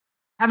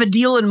Have a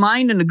deal in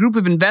mind and a group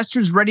of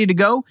investors ready to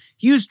go?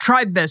 Use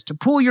TribeVest to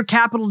pool your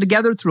capital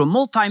together through a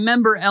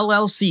multi-member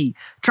LLC.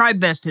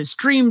 TribeVest has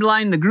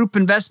streamlined the group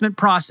investment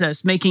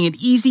process, making it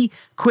easy,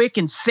 quick,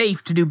 and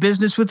safe to do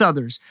business with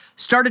others.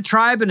 Start a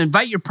tribe and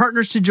invite your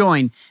partners to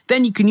join.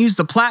 Then you can use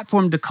the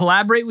platform to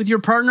collaborate with your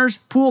partners,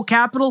 pool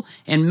capital,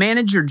 and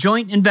manage your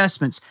joint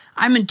investments.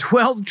 I'm in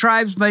 12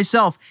 tribes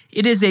myself.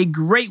 It is a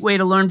great way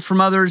to learn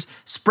from others,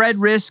 spread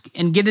risk,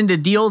 and get into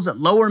deals at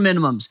lower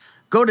minimums.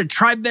 Go to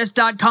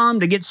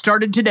tribevest.com to get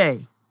started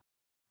today.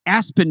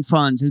 Aspen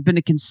Funds has been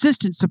a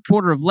consistent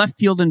supporter of left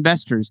field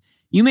investors.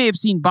 You may have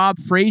seen Bob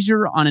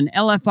Frazier on an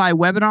LFI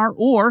webinar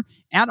or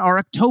at our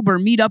October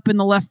meetup in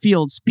the left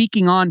field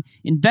speaking on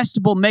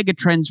investable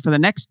megatrends for the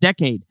next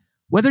decade.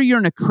 Whether you're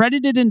an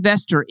accredited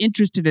investor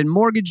interested in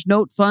mortgage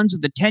note funds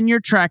with a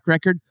 10-year track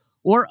record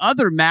or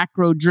other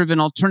macro-driven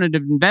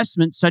alternative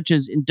investments such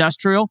as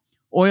industrial,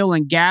 oil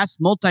and gas,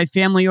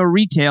 multifamily, or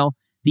retail,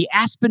 the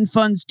Aspen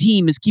Funds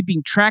team is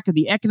keeping track of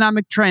the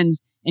economic trends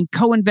and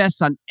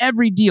co-invests on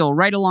every deal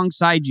right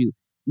alongside you.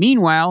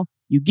 Meanwhile,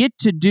 you get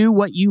to do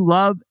what you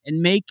love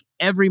and make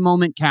every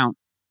moment count.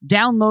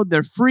 Download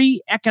their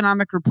free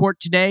economic report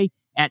today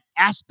at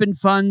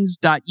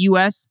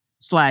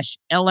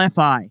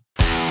aspenfunds.us/LFI.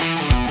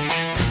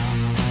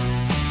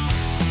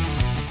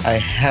 I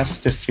have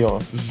to feel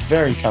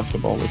very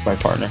comfortable with my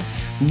partner.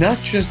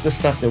 Not just the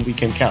stuff that we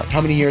can count.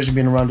 How many years have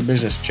you been around the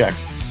business? Check.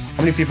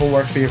 How many people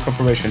work for your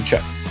corporation?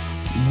 Check.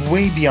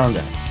 Way beyond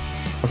that,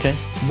 okay?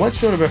 What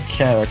sort of a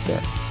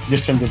character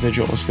this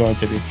individual is going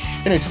to be?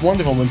 And it's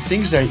wonderful when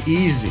things are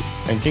easy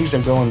and things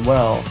are going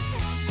well.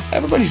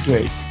 Everybody's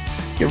great.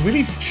 You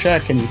really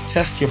check and you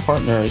test your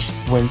partners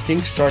when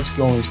things starts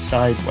going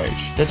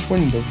sideways. That's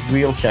when the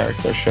real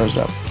character shows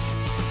up.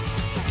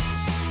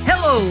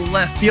 Hello,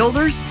 left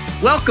fielders.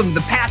 Welcome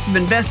to the Passive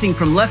Investing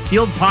from Left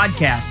Field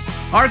podcast.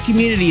 Our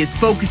community is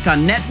focused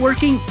on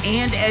networking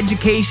and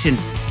education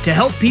to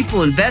help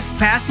people invest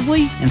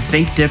passively and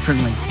think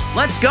differently.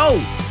 Let's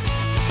go.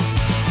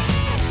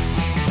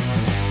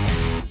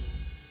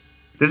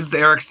 This is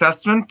Eric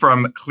Sussman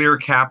from Clear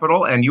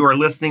Capital, and you are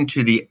listening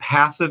to the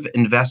Passive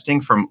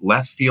Investing from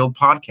Left Field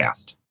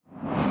podcast.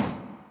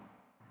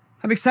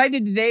 I'm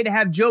excited today to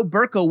have Joe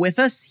Berko with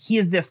us. He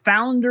is the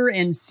founder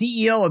and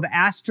CEO of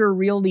Astor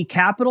Realty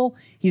Capital.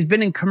 He's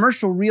been in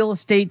commercial real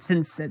estate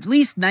since at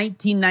least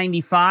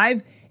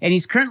 1995, and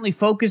he's currently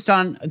focused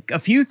on a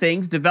few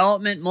things: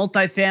 development,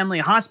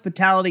 multifamily,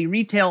 hospitality,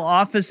 retail,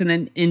 office,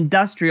 and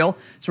industrial.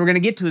 So we're going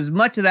to get to as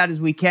much of that as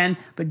we can.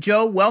 But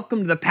Joe, welcome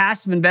to the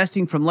Passive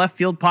Investing from Left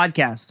Field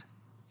podcast.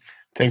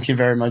 Thank you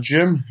very much,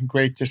 Jim.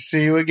 Great to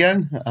see you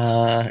again.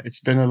 It's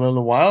been a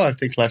little while. I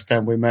think last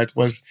time we met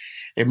was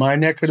in my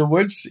neck of the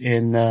woods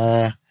in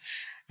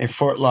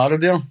Fort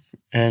Lauderdale,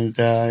 and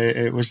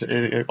it was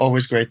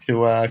always great to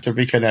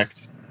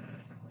reconnect.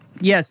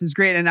 Yes, it's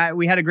great, and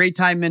we had a great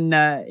time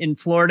in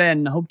Florida,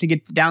 and hope to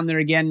get down there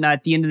again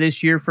at the end of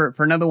this year for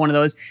another one of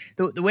those.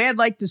 The way I'd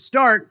like to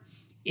start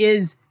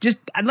is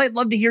I'd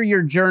love to hear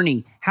your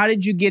journey. How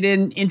did you get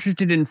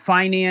interested in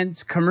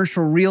finance,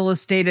 commercial real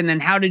estate, and then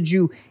how did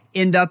you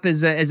end up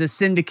as a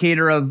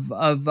syndicator of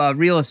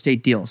real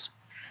estate deals?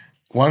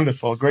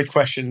 Wonderful. Great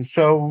question.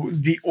 So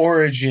the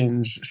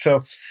origins.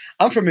 So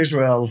I'm from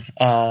Israel,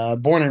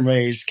 born and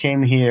raised,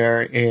 came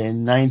here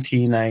in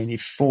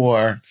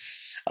 1994.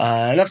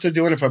 And after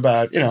doing it for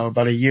about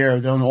a year,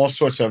 doing all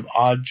sorts of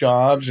odd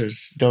jobs,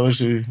 as those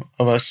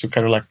of us who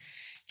kind of like,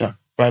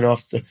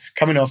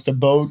 coming off the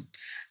boat,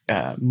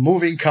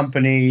 moving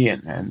company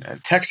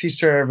and taxi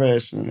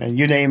service and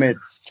you name it.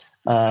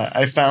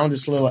 I found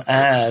this little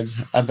ad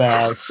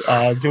about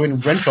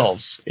doing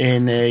rentals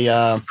in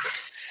a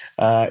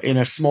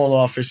small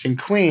office in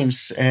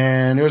Queens,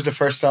 and it was the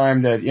first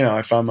time that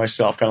I found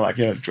myself kind of like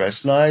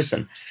dressed nice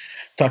and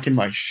tucking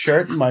my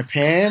shirt in my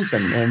pants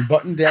and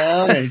buttoned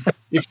down, and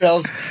it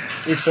feels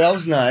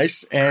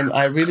nice, and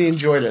I really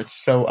enjoyed it.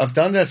 So I've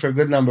done that for a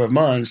good number of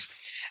months,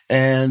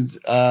 and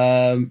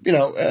I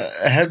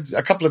had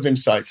a couple of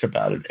insights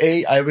about it.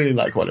 I really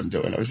like what I'm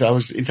doing. I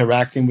was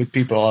interacting with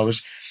people. I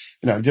was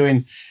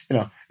doing,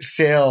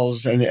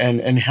 sales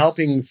and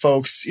helping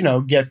folks,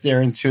 get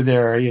there into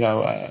their,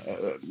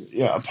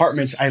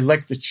 apartments. I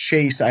like the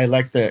chase. I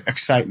like the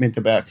excitement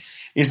about,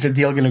 is the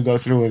deal going to go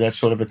through, and that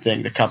sort of a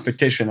thing, the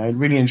competition. I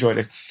really enjoyed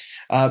it.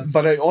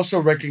 But I also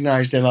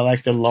recognized that I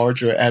like the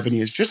larger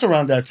avenues. Just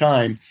around that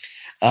time,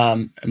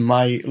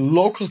 my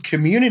local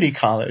community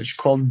college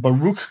called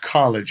Baruch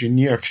College in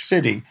New York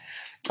City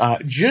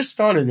just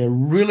started a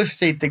real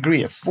estate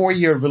degree, a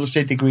 4-year real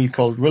estate degree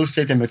called Real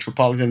Estate and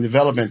Metropolitan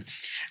Development.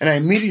 And I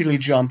immediately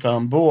jumped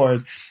on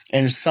board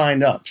and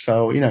signed up.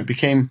 So, it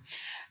became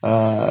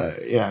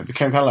kind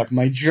of like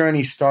my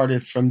journey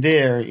started from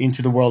there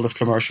into the world of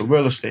commercial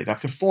real estate.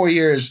 After 4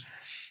 years,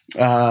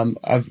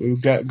 I've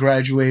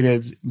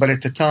graduated, but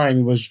at the time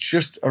it was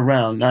just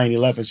around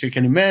 9/11. So you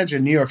can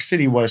imagine New York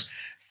City was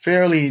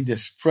fairly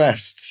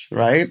depressed,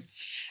 right?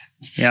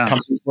 Yeah.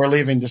 Companies were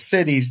leaving the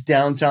cities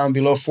downtown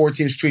below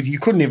 14th Street. You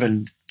couldn't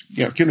even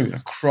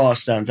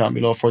cross downtown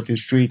below 14th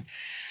Street.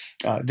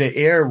 the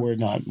air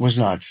was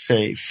not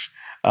safe.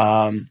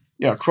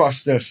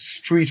 Across the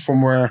street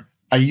from where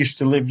I used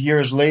to live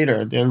years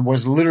later, there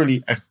was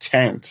literally a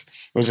tank.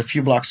 It was a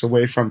few blocks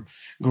away from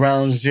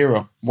Ground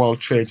Zero, World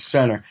Trade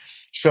Center.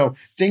 So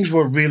things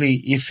were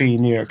really iffy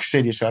in New York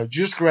City. So I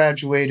just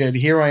graduated.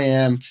 Here I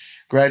am,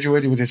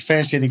 graduated with this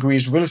fancy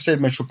degrees, real estate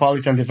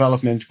metropolitan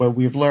development, where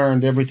we've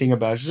learned everything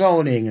about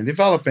zoning and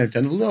development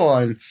and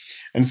law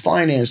and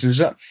finance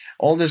and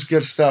all this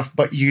good stuff,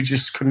 but you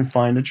just couldn't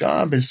find a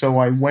job. And so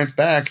I went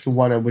back to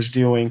what I was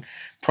doing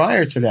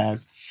prior to that.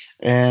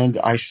 And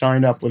I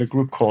signed up with a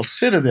group called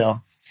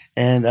Citadel.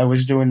 And I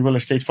was doing real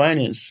estate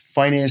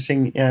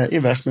financing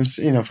investments,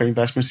 for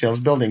investment sales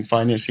building,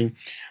 financing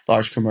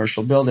large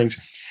commercial buildings.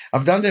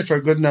 I've done that for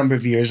a good number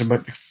of years,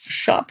 but the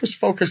shop was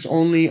focused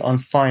only on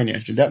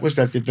finance. And that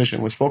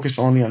division was focused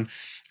only on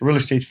real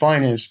estate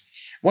finance.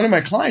 One of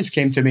my clients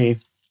came to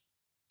me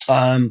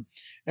and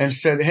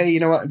said, hey,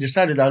 you know what? I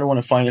decided I don't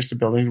want to finance the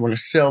building. I want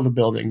to sell the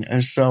building.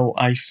 And so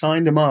I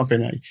signed him up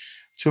and I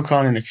took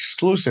on an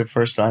exclusive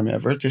first time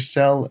ever to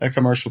sell a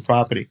commercial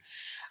property.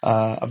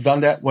 I've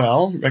done that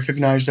well,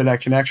 recognized that I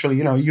can actually,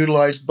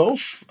 utilize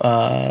both,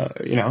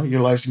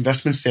 utilize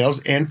investment sales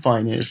and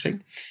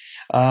financing.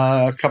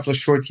 A couple of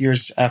short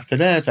years after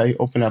that, I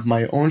opened up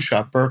my own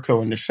shop,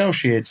 Berko and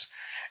Associates.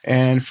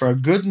 And for a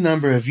good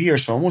number of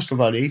years, so almost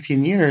about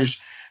 18 years,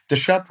 the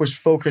shop was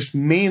focused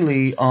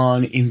mainly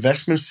on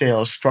investment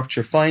sales,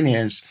 structured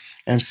finance,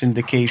 and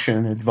syndication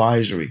and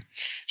advisory.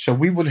 So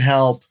we would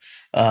help,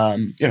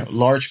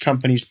 large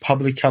companies,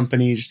 public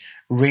companies,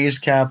 raise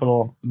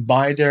capital,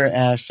 buy their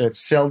assets,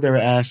 sell their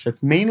assets,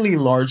 mainly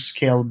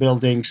large-scale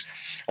buildings,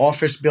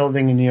 office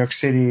building in New York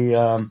City,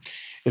 retail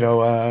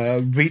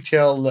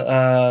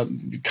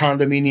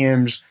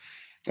condominiums,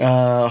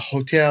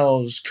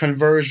 hotels,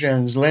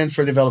 conversions, land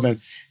for development.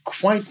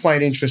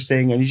 Quite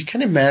interesting. And you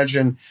can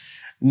imagine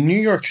New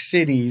York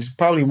City is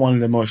probably one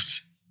of the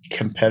most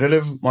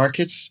competitive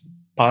markets,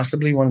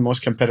 possibly one of the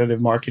most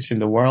competitive markets in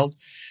the world.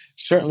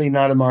 Certainly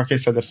not a market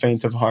for the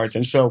faint of heart.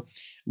 And so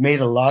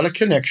made a lot of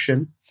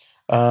connection.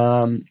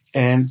 And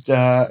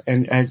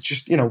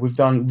just, we've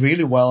done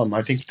really well.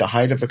 I think the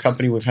height of the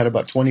company, we've had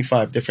about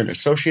 25 different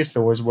associates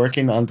that was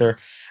working under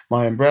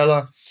my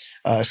umbrella.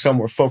 Some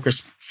were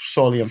focused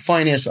solely on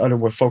finance. Others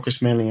were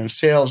focused mainly on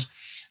sales.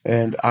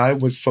 And I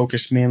would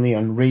focus mainly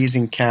on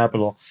raising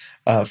capital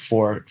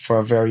for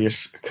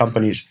various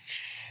companies.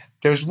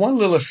 There's one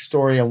little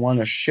story I want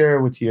to share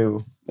with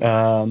you.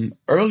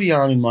 Early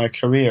on in my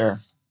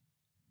career,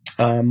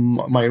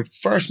 my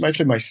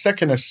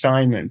second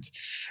assignment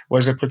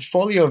was a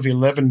portfolio of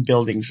 11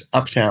 buildings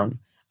uptown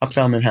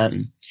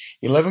Manhattan,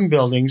 11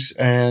 buildings.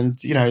 And,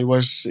 it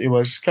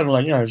was kind of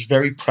like, I was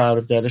very proud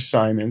of that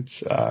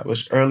assignment. It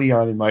was early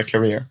on in my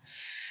career.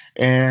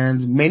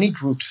 And many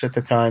groups at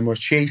the time were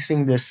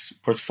chasing this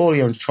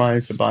portfolio and trying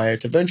to buy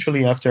it.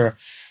 Eventually, after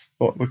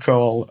what we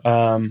call,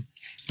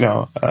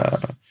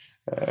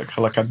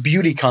 like a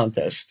beauty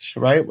contest,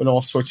 right? When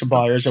all sorts of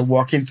buyers are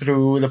walking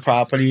through the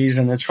properties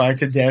and they're trying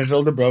to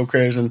dazzle the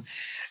brokers and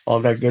all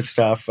that good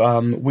stuff.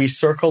 We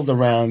circled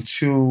around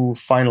two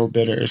final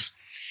bidders.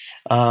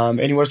 And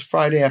it was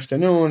Friday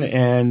afternoon,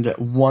 and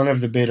one of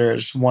the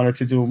bidders wanted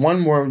to do one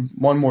more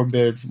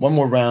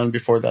round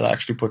before they'll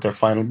actually put their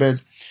final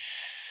bid.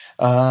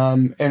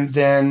 And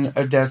then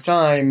at that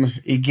time,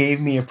 he gave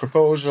me a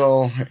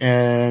proposal,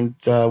 and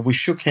we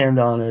shook hands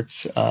on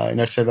it.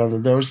 And I said, under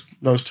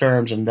those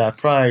terms and that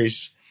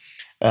price,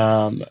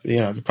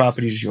 the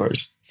property is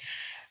yours.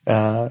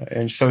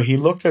 And so he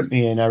looked at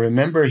me, and I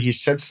remember he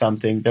said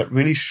something that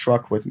really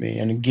struck with me,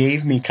 and it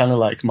gave me kind of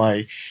like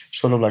my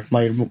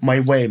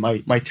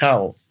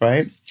towel,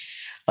 right?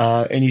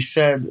 And he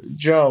said,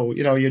 Joe,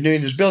 you're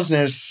doing this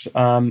business.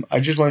 I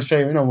just want to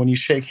say, when you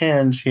shake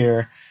hands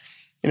here,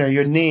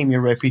 your name,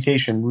 your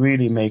reputation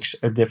really makes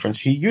a difference.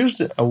 He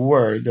used a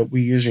word that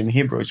we use in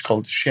Hebrew. It's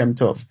called Shem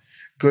Tov,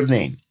 good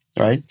name,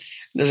 right?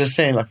 There's a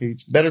saying, like,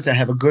 it's better to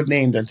have a good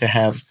name than to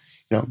have,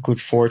 good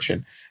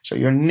fortune. So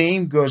your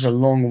name goes a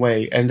long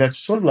way. And that's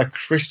sort of like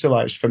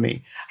crystallized for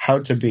me how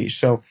to be.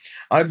 So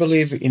I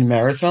believe in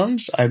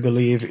marathons. I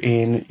believe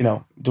in,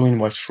 doing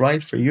what's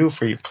right for you,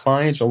 for your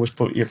clients. Always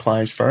put your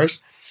clients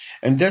first.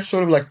 And that's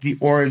sort of like the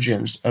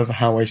origins of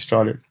how I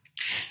started.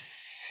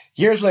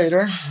 Years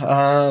later,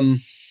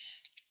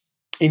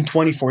 in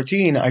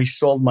 2014, I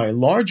sold my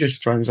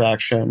largest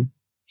transaction.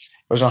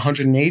 It was a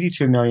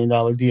 $182 million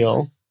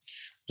deal.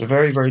 It was a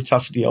very, very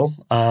tough deal.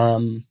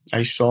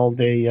 I sold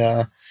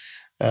a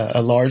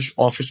large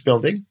office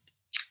building.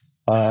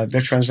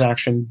 The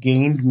transaction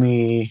gained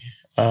me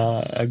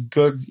a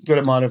good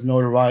amount of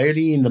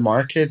notoriety in the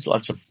market,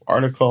 lots of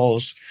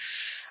articles.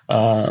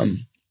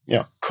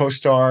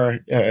 CoStar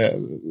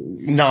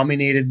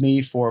nominated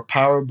me for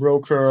Power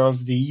Broker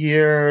of the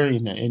Year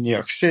in New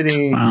York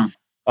City. Wow.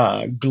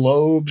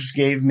 Globes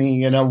gave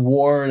me an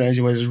award.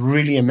 It was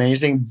really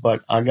amazing.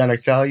 But I got to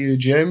tell you,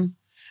 Jim,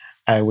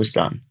 I was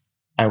done.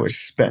 I was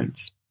spent.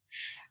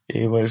 I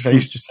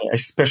used to say, I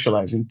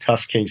specialize in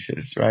tough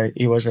cases, right?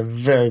 It was a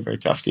very, very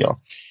tough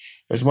deal.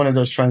 It was one of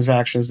those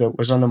transactions that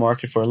was on the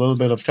market for a little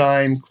bit of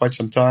time, quite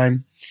some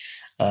time.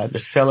 The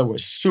seller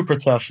was super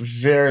tough,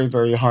 very,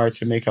 very hard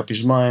to make up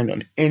his mind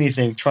on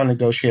anything, trying to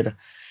negotiate a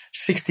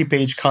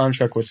 60-page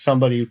contract with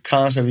somebody who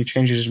constantly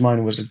changes his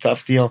mind. It was a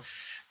tough deal.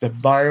 The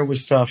buyer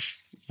was tough.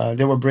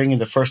 They were bringing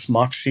the first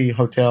Moxie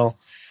hotel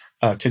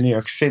to New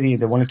York City.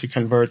 They wanted to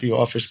convert the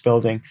office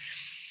building.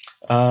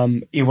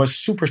 It was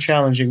super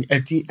challenging.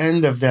 At the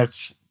end of that,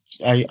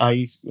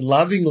 I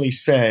lovingly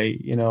say,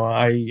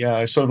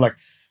 I sort of like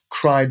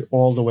cried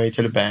all the way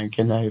to the bank,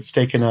 and I've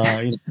taken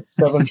a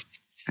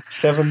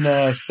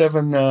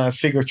seven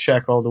figure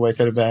check all the way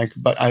to the bank.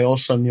 But I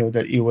also knew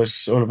that it was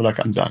sort of like,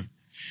 I'm done.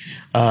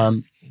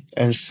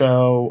 And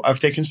so I've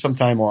taken some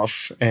time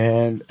off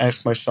and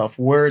asked myself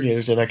where it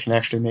is that I can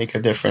actually make a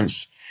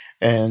difference,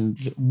 and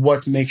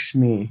what makes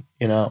me,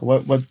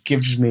 what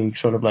gives me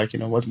sort of like,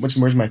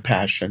 where's my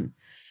passion?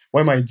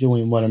 Why am I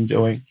doing what I'm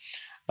doing?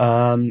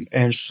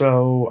 And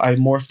so I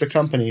morphed the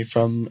company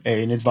from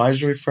an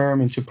advisory firm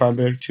into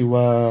private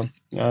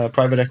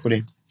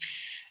equity.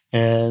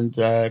 And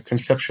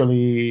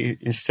conceptually,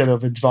 instead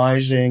of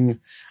advising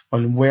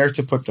on where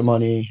to put the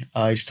money,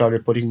 I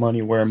started putting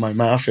money where my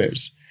mouth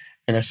is.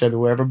 And I said,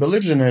 whoever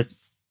believes in it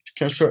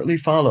can certainly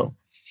follow.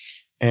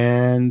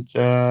 And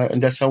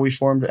that's how we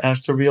formed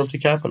Astor Realty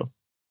Capital.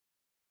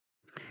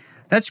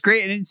 That's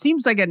great. And it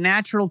seems like a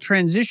natural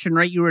transition,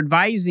 right? You were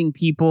advising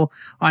people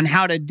on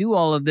how to do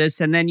all of this,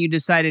 and then you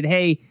decided,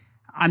 hey,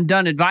 I'm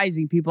done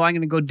advising people. I'm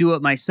going to go do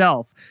it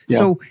myself. Yeah.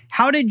 So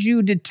how did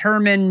you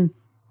determine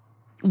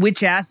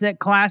which asset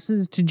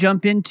classes to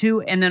jump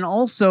into? And then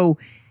also,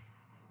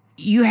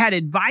 you had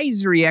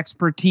advisory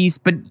expertise,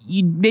 but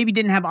you maybe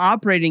didn't have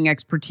operating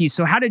expertise.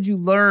 So how did you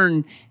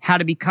learn how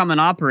to become an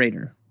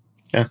operator?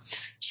 Yeah.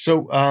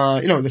 So,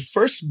 the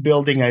first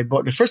building I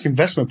bought, the first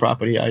investment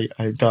property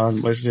I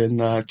done was in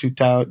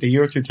the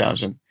year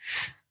 2000,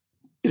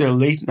 either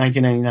late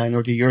 1999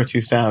 or the year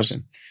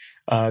 2000.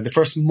 The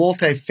first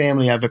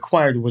multifamily I've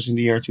acquired was in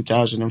the year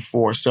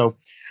 2004. So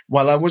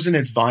while I was an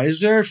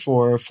advisor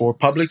for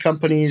public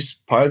companies,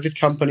 private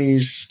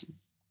companies,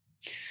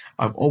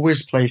 I've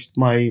always placed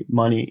my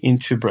money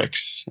into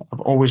bricks.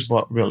 I've always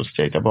bought real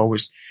estate. I've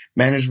always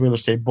managed real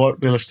estate,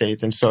 bought real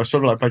estate. And so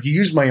sort of like, but you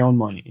use my own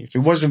money. If it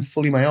wasn't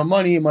fully my own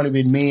money, it might have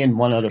been me and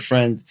one other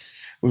friend.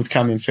 We would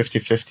come in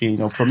 50-50,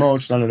 no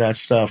promotes, none of that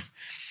stuff.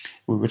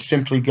 We would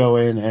simply go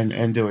in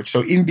and do it.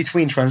 So in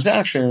between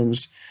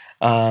transactions,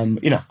 I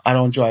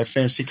don't drive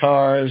fancy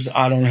cars.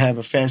 I don't have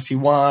a fancy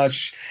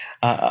watch,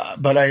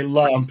 but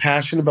I'm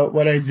passionate about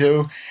what I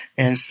do.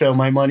 And so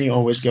my money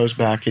always goes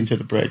back into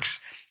the bricks.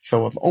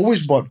 So I've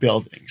always bought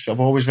buildings. I've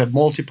always had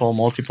multiple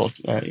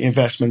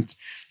investment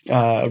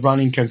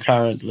running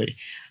concurrently.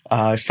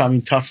 Some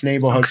in tough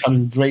neighborhoods, some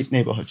in great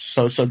neighborhoods.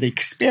 So the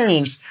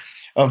experience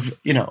of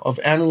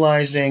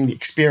analyzing, the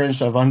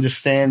experience of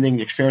understanding,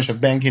 the experience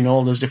of banking,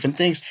 all those different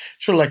things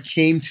sort of like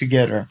came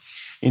together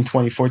in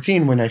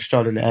 2014 when I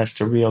started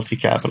Astor Realty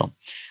Capital.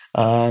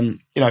 I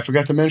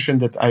forgot to mention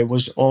that I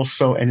was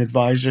also an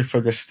advisor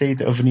for the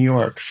state of New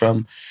York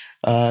from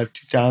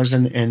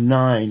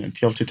 2009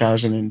 until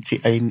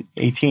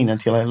 2018,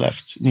 until I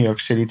left New York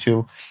City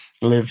to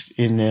live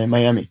in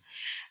Miami.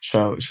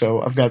 So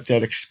I've got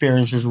that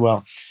experience as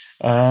well.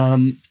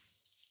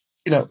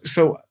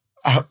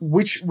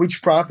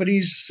 Which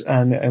properties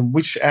and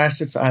which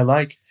assets I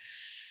like,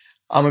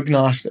 I'm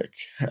agnostic.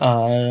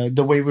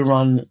 The way we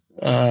run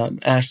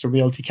Astor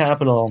Realty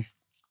Capital,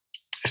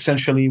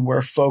 essentially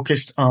we're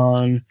focused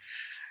on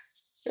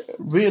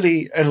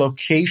really a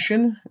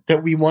location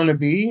that we want to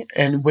be,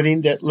 and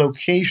within that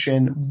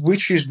location,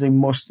 which is the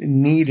most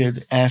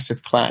needed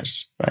asset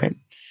class, right?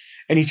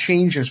 And it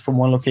changes from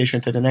one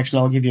location to the next. And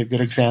I'll give you a good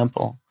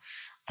example.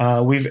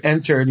 We've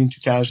entered in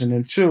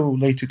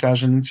late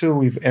 2002,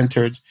 we've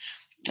entered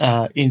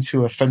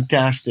into a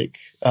fantastic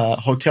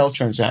hotel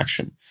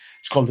transaction.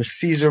 It's called the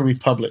Caesar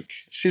Republic.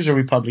 Caesar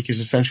Republic is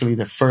essentially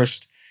the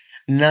first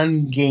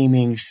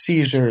non-gaming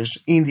Caesars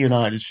in the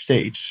United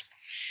States.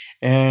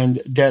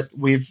 And that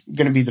we're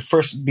going to be the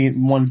first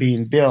one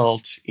being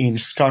built in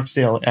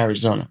Scottsdale,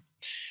 Arizona.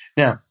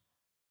 Now,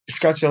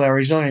 Scottsdale,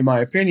 Arizona, in my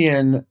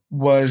opinion,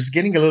 was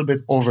getting a little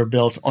bit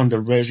overbuilt on the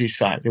resi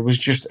side. It was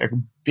just a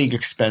big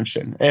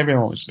expansion.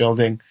 Everyone was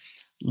building,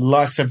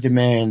 lots of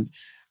demand.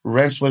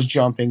 Rents was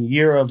jumping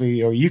year over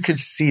year. You could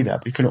see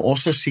that. You can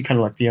also see kind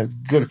of like the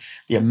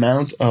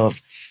amount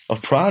of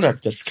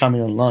product that's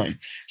coming online.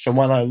 So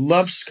while I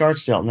love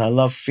Scottsdale and I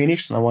love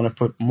Phoenix and I want to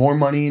put more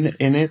money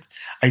in it,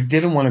 I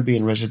didn't want to be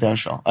in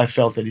residential. I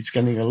felt that it's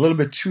getting a little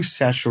bit too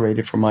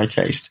saturated for my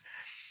taste.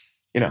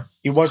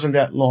 It wasn't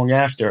that long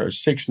after,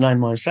 6-9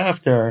 months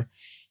after,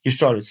 you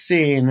started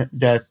seeing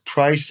that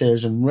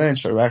prices and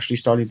rents are actually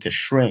starting to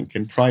shrink,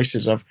 and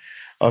prices of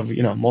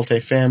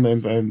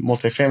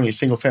multifamily,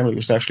 single family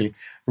was actually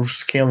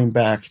scaling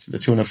back to the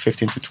tune of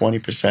 15 to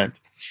 20%.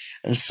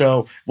 And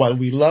so while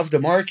we love the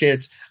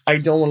market, I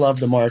don't love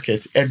the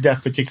market at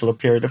that particular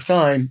period of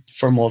time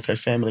for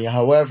multifamily.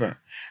 However,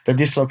 the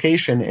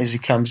dislocation as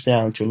it comes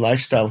down to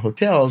lifestyle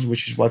hotels,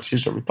 which is what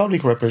Caesar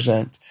Republic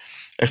represent,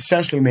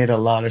 essentially made a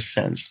lot of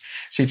sense.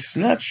 So it's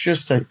not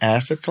just an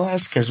asset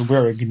class because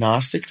we're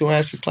agnostic to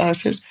asset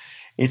classes.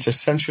 It's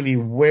essentially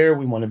where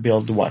we want to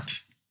build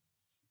what.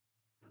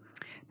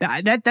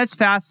 That's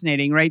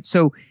fascinating, right?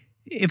 So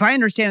if I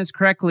understand this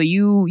correctly,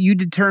 you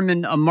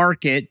determine a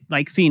market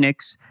like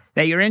Phoenix,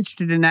 that you're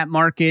interested in that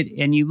market,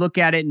 and you look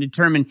at it and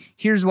determine,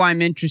 here's why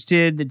I'm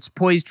interested. It's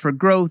poised for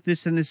growth.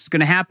 This and this is going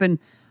to happen.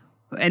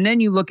 And then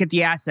you look at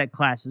the asset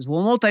classes.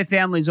 Well,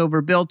 multifamily is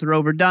overbuilt or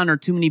overdone, or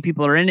too many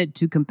people are in it,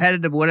 too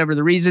competitive, whatever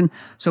the reason.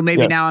 So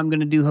maybe now I'm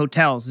going to do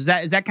hotels. Is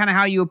that kind of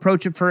how you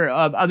approach it for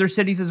other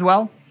cities as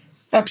well?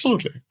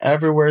 Absolutely.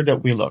 Everywhere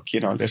that we look,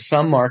 there's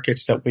some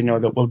markets that we know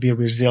that will be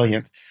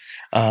resilient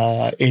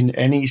in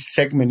any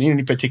segment, in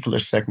any particular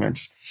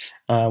segments.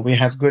 We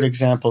have good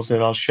examples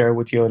that I'll share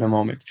with you in a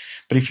moment.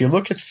 But if you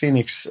look at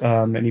Phoenix,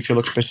 and if you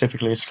look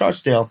specifically at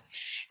Scottsdale,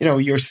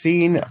 you're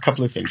seeing a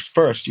couple of things.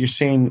 First, you're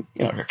seeing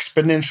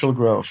exponential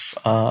growth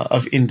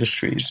of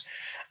industries,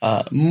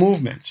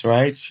 movement,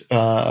 right,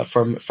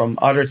 from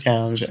other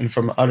towns and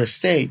from other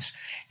states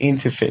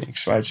into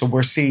Phoenix, right? So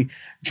we're seeing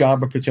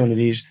job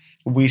opportunities.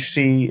 We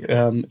see,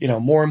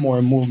 more and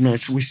more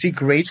movements. We see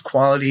great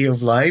quality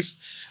of life.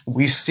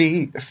 We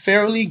see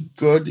fairly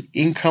good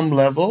income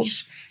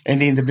levels,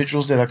 and the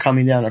individuals that are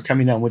coming down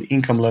with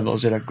income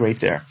levels that are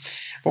great there.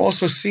 We're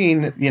also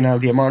seeing,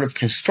 the amount of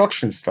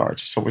construction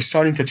starts. So we're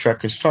starting to track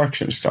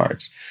construction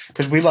starts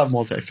because we love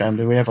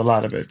multifamily. We have a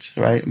lot of it,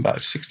 right?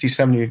 About 60,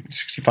 70,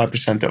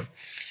 65% of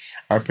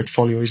our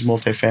portfolio is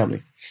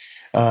multifamily.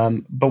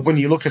 But when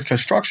you look at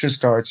construction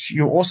starts,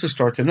 you also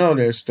start to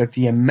notice that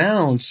the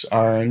amounts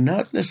are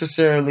not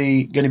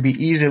necessarily going to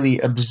be easily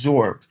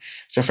absorbed.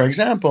 So, for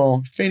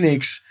example,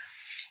 Phoenix,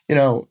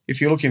 if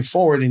you're looking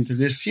forward into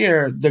this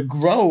year, the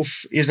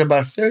growth is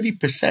about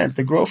 30%.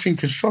 The growth in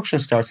construction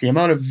starts, the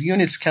amount of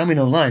units coming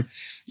online,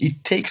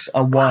 it takes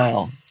a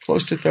while,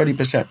 close to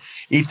 30%.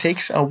 It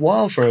takes a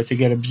while for it to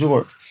get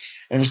absorbed.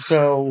 And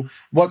so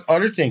what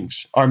other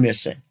things are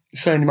missing?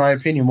 So in my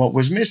opinion, what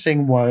was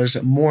missing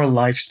was more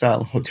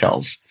lifestyle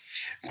hotels,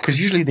 because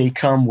usually they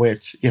come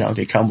with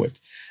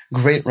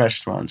great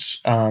restaurants,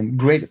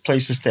 great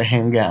places to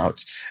hang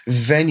out,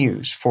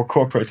 venues for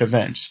corporate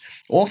events,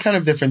 all kind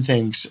of different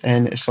things.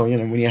 And so,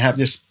 when you have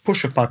this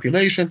push of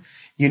population,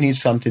 you need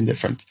something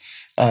different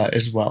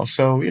as well.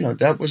 So,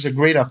 that was a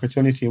great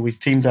opportunity. We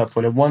teamed up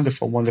with a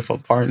wonderful, wonderful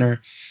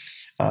partner,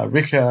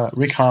 Rick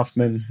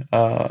Hoffman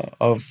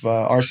of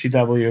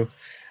RCW.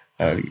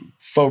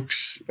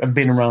 Folks have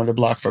been around the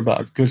block for about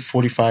a good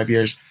 45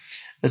 years.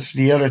 That's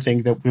the other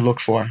thing that we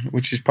look for,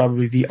 which is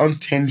probably the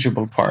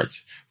intangible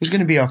part. Who's going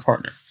to be our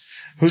partner?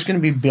 Who's going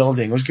to be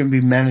building? Who's going to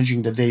be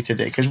managing the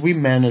day-to-day? Because we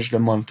manage the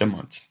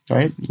month-to-month,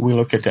 right? We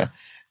look at the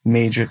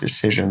major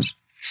decisions.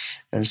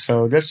 And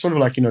so that's sort of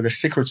like, the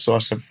secret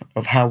sauce of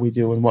how we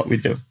do and what we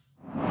do.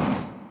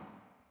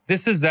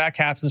 This is Zach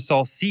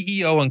Hapsenstall,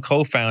 CEO and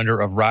co-founder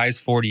of Rise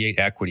 48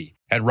 Equity.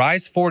 At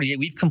Rise 48,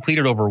 we've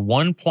completed over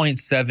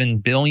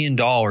 $1.7 billion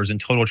in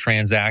total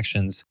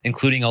transactions,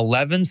 including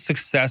 11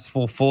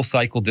 successful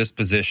full-cycle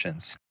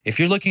dispositions. If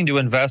you're looking to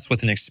invest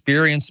with an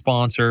experienced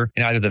sponsor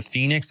in either the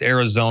Phoenix,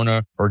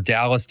 Arizona, or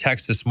Dallas,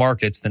 Texas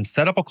markets, then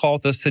set up a call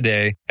with us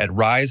today at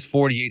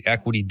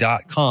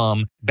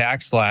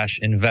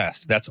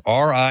rise48equity.com/invest. That's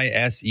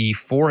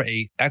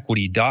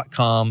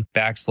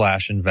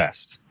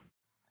RISE48equity.com/invest.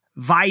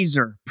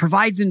 Visor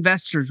provides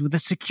investors with a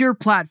secure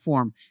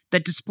platform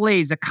that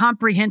displays a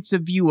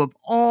comprehensive view of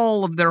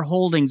all of their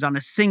holdings on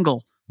a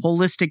single,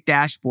 holistic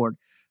dashboard.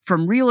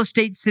 From real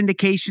estate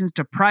syndications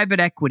to private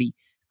equity,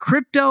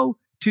 crypto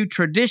to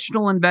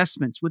traditional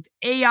investments, with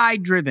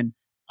AI-driven,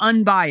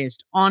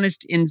 unbiased,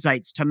 honest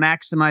insights to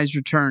maximize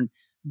return.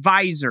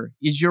 Visor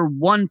is your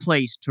one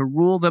place to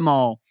rule them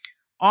all.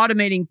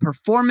 Automating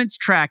performance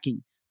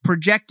tracking,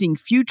 projecting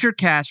future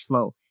cash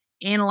flow,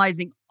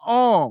 analyzing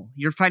all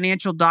your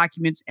financial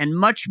documents, and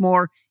much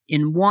more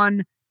in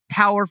one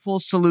powerful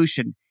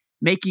solution,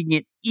 making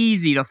it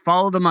easy to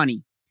follow the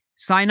money.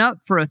 Sign up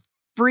for a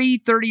free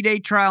 30-day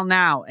trial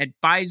now at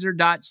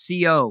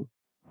Visor.co.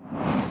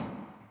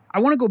 I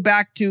want to go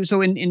back to,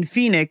 so in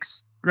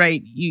Phoenix,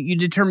 right, you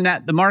determined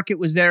that the market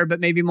was there,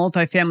 but maybe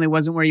multifamily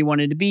wasn't where you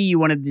wanted to be. You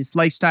wanted these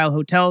lifestyle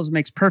hotels. It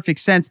makes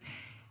perfect sense.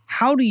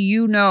 How do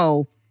you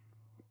know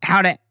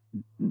how to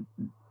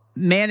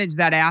manage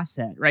that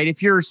asset, right?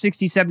 If you're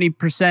 60,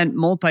 70%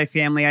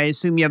 multifamily, I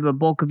assume you have the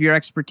bulk of your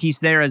expertise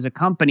there as a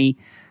company.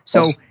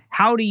 So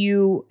how do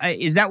you,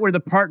 is that where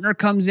the partner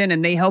comes in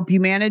and they help you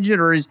manage it?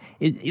 Or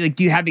do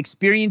you have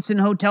experience in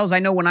hotels? I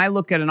know when I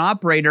look at an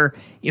operator,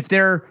 if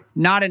they're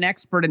not an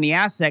expert in the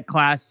asset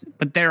class,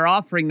 but they're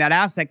offering that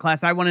asset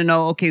class, I want to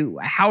know, okay,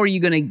 how are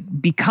you going to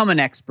become an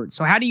expert?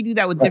 So how do you do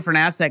that with different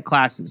asset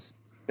classes?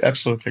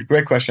 Absolutely.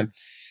 Great question.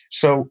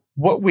 So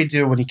what we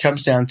do when it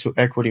comes down to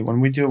equity, when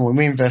we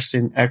invest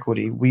in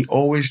equity, we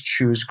always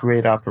choose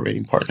great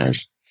operating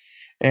partners.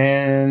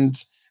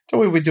 And the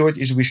way we do it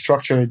is we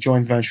structure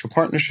joint venture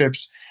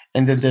partnerships,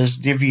 and then there's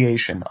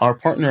deviation. Our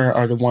partner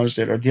are the ones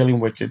that are dealing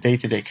with the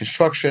day-to-day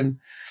construction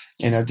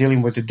and are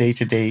dealing with the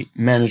day-to-day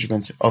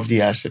management of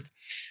the asset.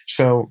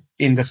 So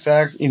in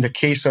the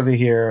case over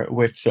here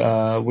with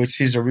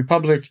Caesar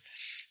Republic,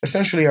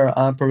 essentially our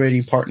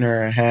operating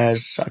partner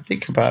has, I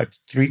think, about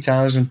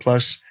 3,000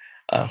 plus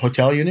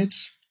hotel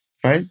units.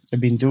 Right, they've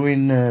been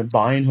doing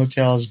buying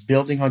hotels,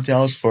 building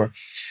hotels for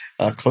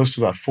close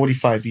to about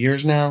 45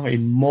 years now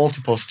in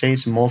multiple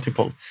states and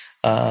multiple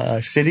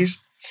cities.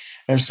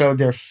 And so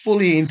they're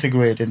fully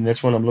integrated, and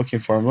that's what I'm looking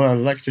for. Well, I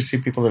like to see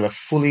people that are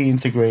fully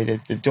integrated,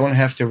 that don't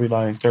have to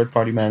rely on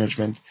third-party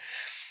management,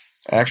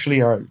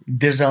 actually are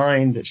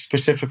designed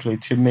specifically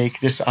to make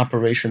this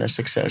operation a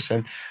success.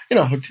 And,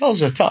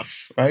 hotels are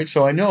tough, right?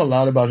 So I know a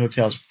lot about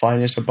hotels,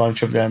 financed a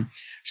bunch of them,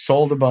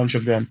 sold a bunch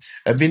of them.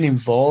 I've been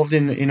involved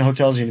in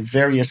hotels in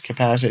various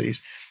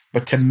capacities.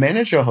 But to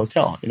manage a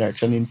hotel,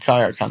 it's an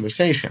entire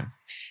conversation.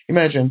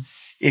 Imagine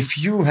if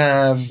you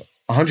have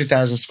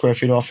 100,000 square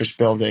feet office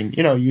building,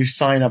 you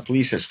sign up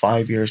leases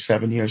 5 years,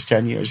 7 years,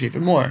 10 years,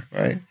 even more,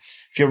 right?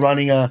 If you're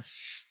running a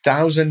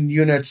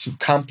 1,000-unit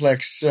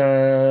complex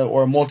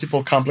or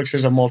multiple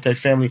complexes of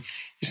multifamily,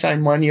 you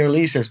sign 1-year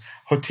leases.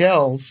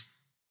 Hotels,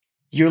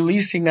 you're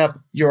leasing up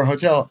your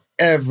hotel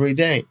every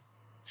day.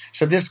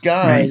 So these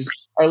guys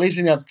are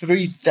leasing up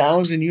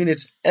 3,000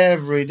 units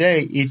every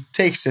day. It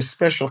takes a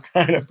special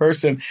kind of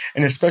person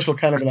and a special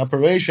kind of an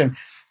operation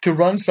to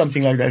run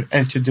something like that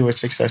and to do it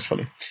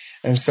successfully.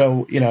 And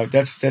so,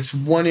 that's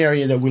one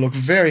area that we look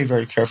very,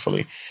 very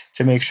carefully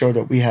to make sure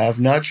that we have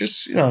not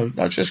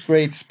just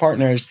great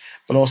partners,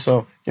 but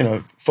also,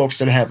 folks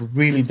that have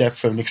really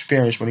depth and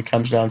experience when it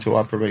comes down to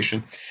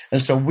operation.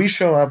 And so we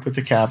show up with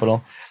the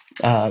capital,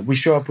 we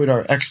show up with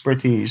our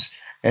expertise,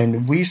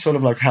 and we sort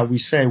of, like how we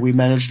say, we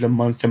manage the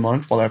month to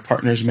month while our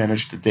partners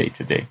manage the day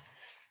to day.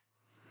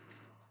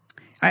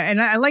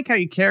 And I like how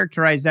you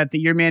characterize that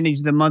you're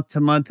managing the month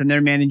to month and they're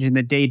managing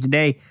the day to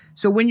day.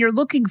 So when you're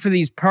looking for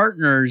these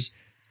partners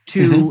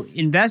to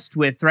invest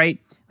with, right?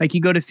 Like you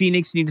go to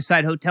Phoenix and you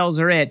decide hotels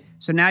are it.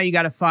 So now you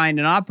got to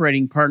find an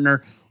operating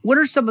partner. What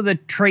are some of the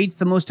traits,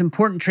 the most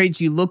important traits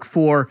you look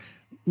for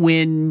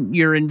when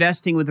you're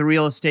investing with a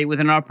real estate, with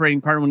an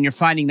operating partner, when you're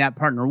finding that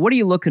partner? What are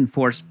you looking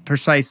for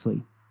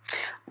precisely?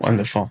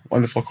 Wonderful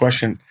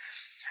question.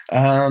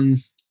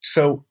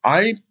 So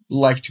I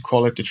like to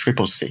call it the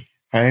triple C.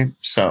 Right.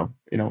 So,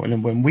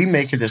 when we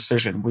make a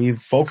decision, we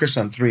focus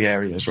on 3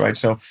 areas, right?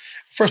 So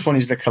first one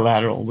is the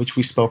collateral, which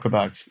we spoke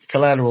about.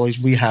 Collateral is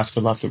we have to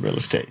love the real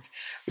estate.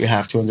 We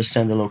have to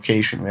understand the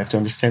location. We have to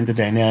understand the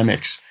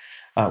dynamics.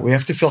 We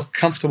have to feel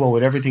comfortable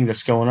with everything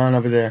that's going on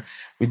over there.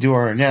 We do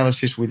our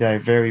analysis. We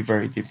dive very,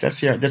 very deep.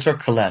 That's our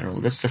collateral.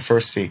 That's the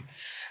first C.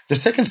 The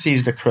second C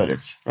is the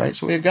credit, right?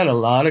 So we've got a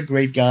lot of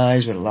great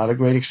guys with a lot of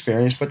great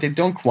experience, but they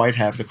don't quite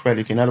have the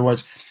credit. In other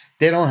words,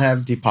 they don't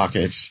have deep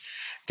pockets.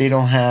 They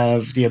don't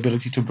have the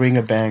ability to bring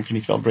a bank, and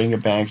if they'll bring a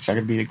bank, it's not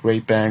going to be a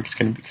great bank. It's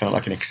going to be kind of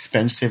like an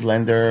expensive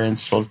lender, and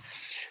so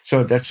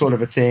that's sort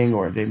of a thing.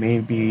 Or they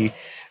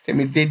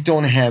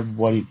don't have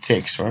what it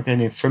takes, right?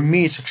 And for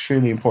me, it's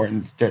extremely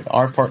important that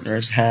our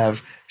partners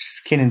have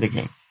skin in the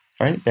game,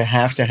 right? They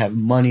have to have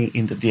money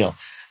in the deal.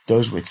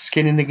 Those with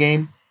skin in the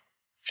game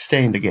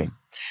stay in the game.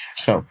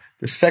 So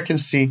the second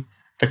C,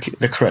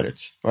 the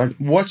credit, right?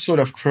 What sort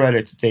of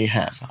credit they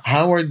have?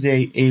 How are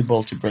they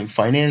able to bring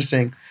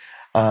financing?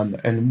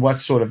 And what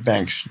sort of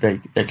banks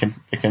they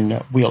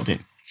can wield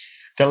in.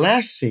 The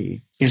last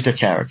C is the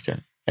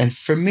character. And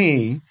for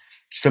me,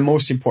 it's the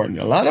most important.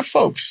 A lot of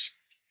folks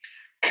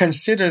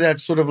consider that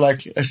sort of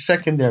like a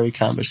secondary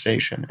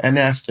conversation, an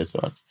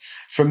afterthought.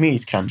 For me,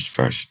 it comes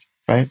first,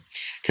 right?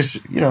 Because,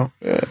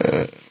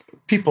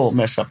 people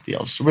mess up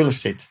deals. Real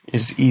estate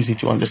is easy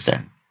to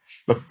understand,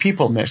 but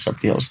people mess up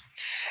deals.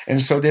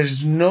 And so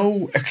there's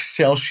no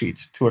Excel sheet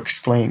to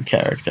explain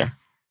character.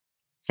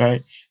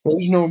 Right?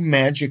 There's no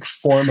magic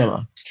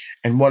formula.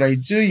 And what I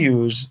do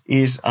use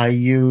is I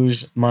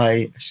use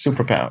my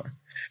superpower.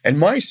 And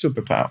my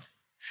superpower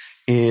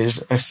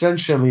is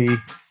essentially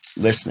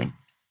listening.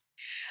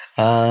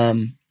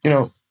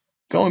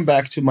 Going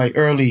back to my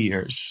early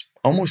years,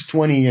 almost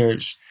 20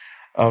 years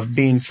of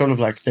being sort of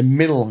like the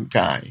middle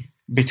guy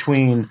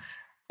between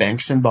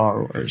banks and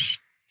borrowers,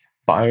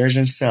 buyers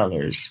and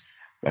sellers,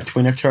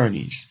 between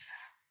attorneys,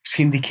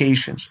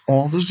 syndications,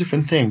 all those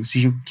different things.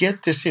 You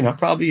get this I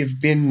probably have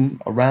been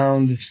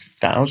around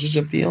thousands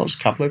of deals,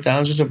 couple of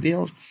thousands of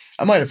deals.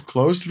 I might have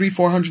closed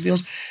 300-400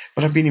 deals,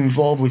 but I've been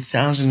involved with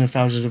thousands and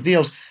thousands of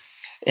deals.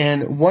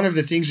 And one of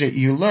the things that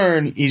you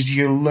learn is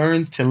you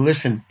learn to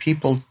listen.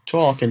 People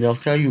talk and they'll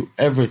tell you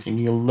everything.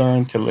 You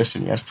learn to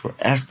listen. You have to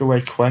ask the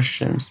right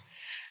questions.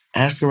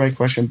 Ask the right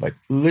question, but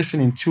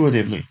listen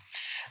intuitively.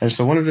 And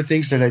so one of the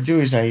things that I do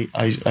is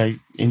I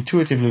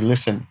intuitively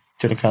listen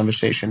to the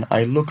conversation.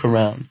 I look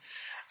around.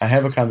 I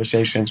have a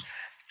conversation.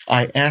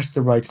 I ask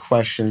the right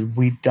questions.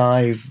 We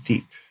dive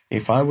deep.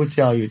 If I would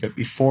tell you that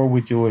before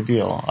we do a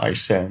deal, I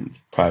send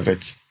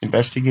private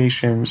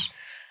investigations,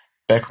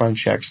 background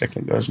checks that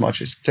can go as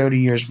much as 30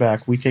 years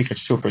back, we take it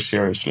super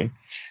seriously.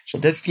 So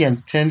that's the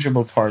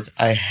intangible part.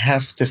 I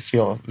have to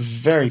feel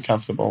very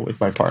comfortable with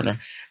my partner.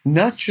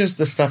 Not just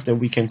the stuff that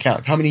we can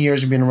count. How many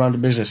years have you been around the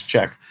business?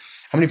 Check.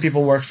 How many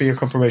people work for your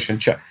corporation?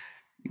 Check.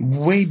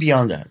 way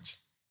beyond that.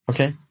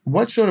 Okay?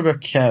 What sort of a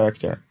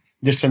character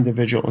this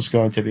individual is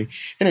going to be?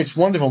 And it's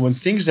wonderful when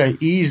things are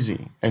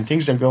easy and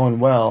things are going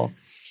well.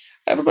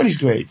 Everybody's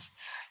great.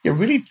 You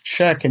really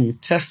check and you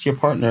test your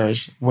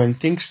partners when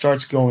things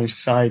starts going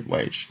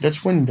sideways.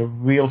 That's when the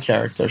real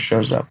character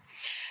shows up.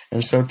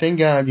 And so thank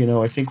God,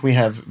 I think I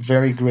have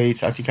very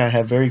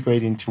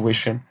great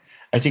intuition.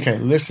 I think I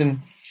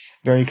listen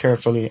very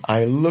carefully.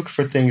 I look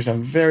for things.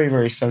 I'm very,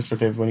 very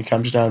sensitive when it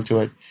comes down to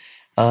it.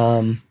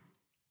 I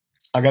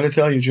got to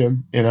tell you,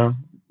 Jim,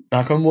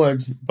 knock on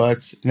wood,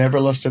 but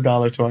never lost a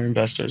dollar to our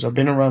investors. I've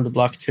been around the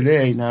block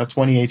today now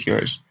 28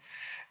 years.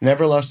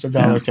 Never lost a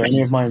dollar to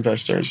any of my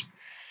investors.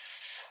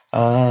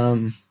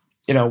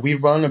 We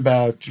run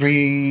about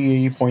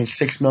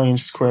 3.6 million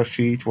square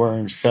feet. We're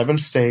in 7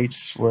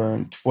 states. We're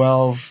in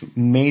 12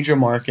 major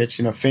markets.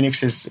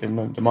 Phoenix is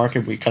in the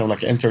market we kind of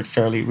like entered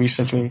fairly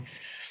recently.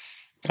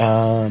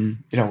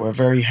 We're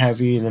very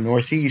heavy in the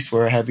Northeast.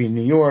 We're heavy in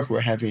New York.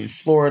 We're heavy in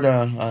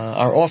Florida.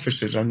 Our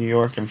offices are New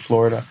York and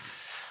Florida.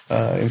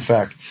 In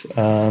fact,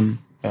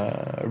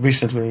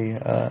 recently,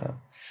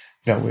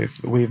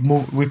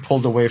 we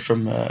pulled away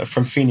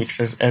from Phoenix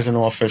as an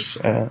office.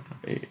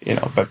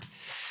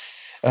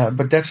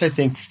 But that's, I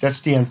think, that's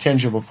the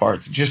intangible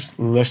part. Just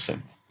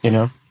listen,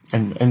 and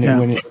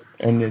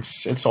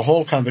it's a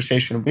whole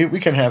conversation. We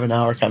can have an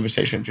hour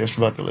conversation just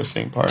about the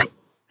listening part.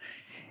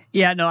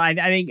 Yeah, no, I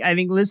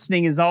think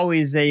listening is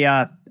always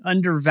a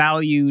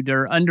undervalued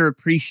or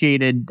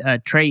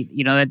underappreciated trait.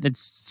 That's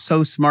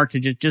so smart to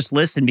just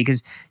listen,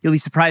 because you'll be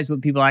surprised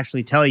what people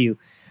actually tell you.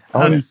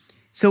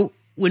 So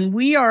when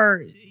we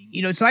are,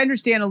 so I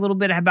understand a little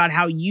bit about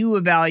how you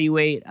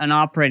evaluate an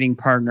operating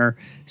partner.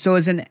 So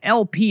as an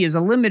LP, as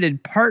a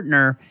limited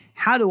partner,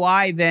 how do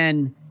I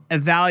then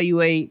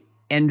evaluate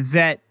and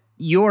vet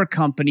your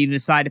company to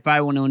decide if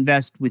I want to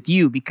invest with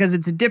you? Because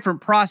it's a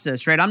different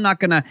process, right? I'm not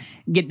going to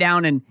get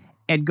down and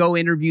go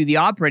interview the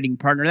operating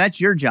partner.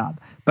 That's your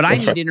job. But I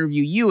need to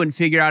interview you and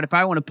figure out if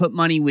I want to put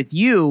money with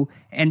you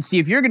and see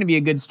if you're going to be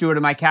a good steward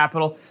of my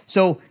capital.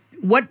 So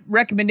what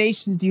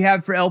recommendations do you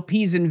have for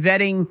LPs in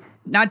vetting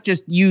not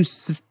just you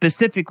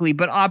specifically,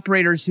 but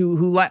operators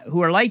who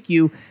are like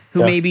you,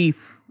 who maybe,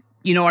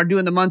 are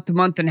doing the month to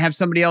month and have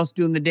somebody else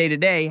doing the day to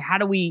day? How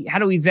do we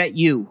vet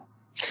you?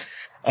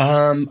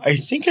 I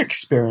think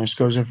experience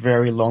goes a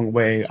very long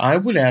way. I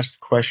would ask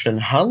the question,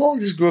 how long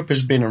this group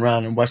has been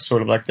around and what's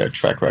sort of like their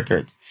track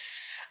record?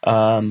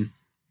 What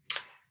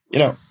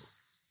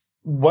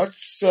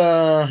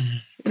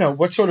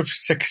sort of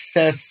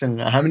success and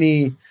how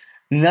many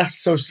not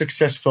so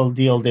successful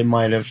deal they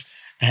might have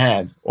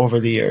had over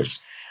the years,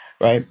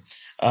 right?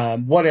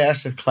 What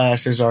asset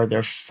classes are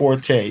their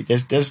forte?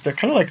 There's the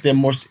kind of like the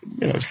most,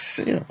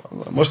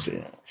 most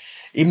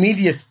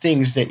immediate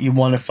things that you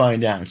want to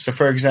find out. So,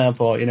 for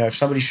example, if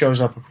somebody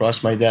shows up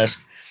across my desk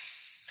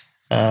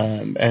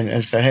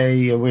and say,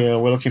 "Hey, we're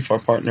looking for a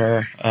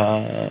partner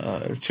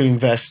to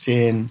invest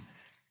in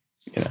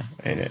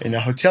a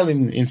hotel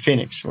in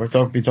Phoenix." We've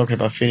been talking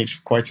about Phoenix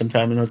for quite some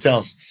time in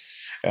hotels.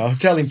 A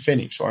hotel in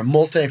Phoenix or a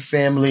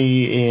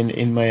multifamily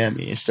in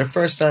Miami. It's the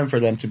first time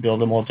for them to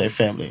build a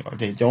multifamily, or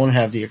they don't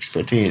have the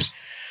expertise.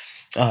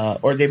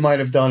 Or they might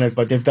have done it,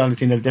 but they've done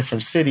it in a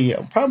different city.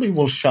 Probably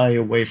will shy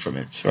away from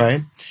it,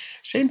 right?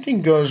 Same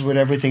thing goes with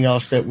everything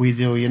else that we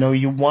do.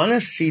 You want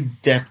to see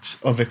depth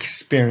of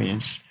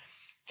experience.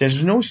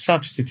 There's no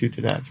substitute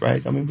to that,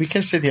 right? I mean, we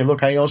can sit here.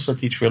 Look, I also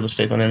teach real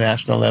estate on a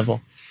national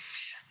level.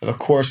 I have a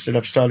course that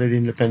I've started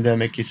in the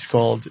pandemic. It's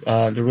called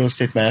the Real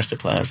Estate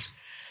Masterclass.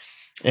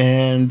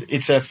 And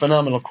it's a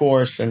phenomenal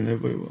course.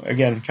 And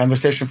again,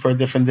 conversation for a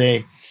different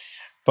day.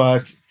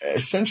 But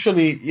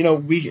essentially,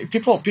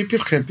 people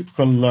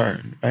can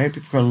learn, right?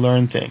 People can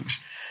learn things,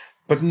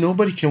 but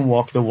nobody can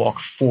walk the walk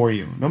for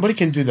you. Nobody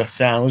can do the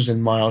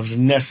 1,000 miles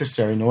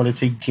necessary in order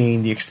to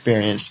gain the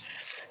experience.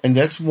 And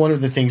that's one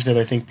of the things that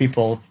I think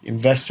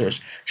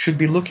investors, should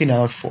be looking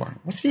out for.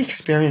 What's the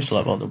experience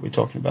level that we're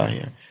talking about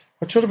here?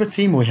 What sort of a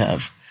team we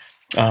have?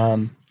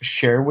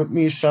 Share with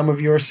me some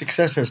of your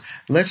successes.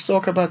 Let's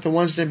talk about the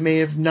ones that may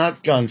have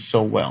not gone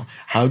so well.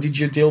 How did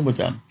you deal with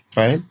them,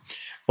 right?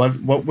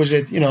 What was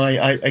it?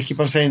 I keep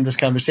on saying in this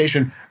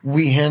conversation,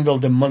 we handle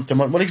the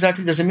month-to-month. What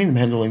exactly does it mean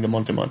handling the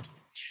month-to-month?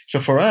 So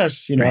for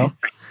us,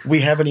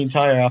 we have an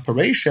entire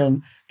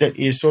operation that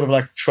is sort of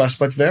like trust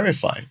but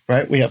verify,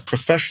 right? We have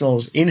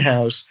professionals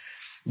in-house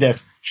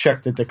that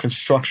check that the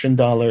construction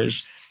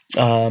dollars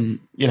are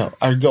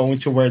going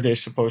to where they're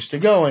supposed to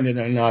go, and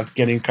they're not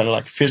getting kind of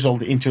like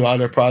fizzled into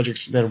other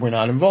projects that we're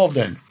not involved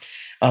in.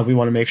 We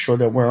want to make sure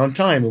that we're on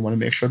time. We want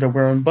to make sure that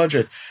we're on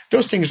budget.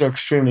 Those things are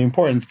extremely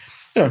important.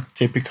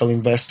 Typical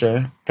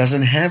investor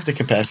doesn't have the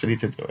capacity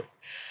to do it.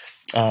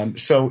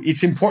 So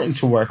it's important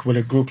to work with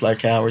a group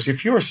like ours.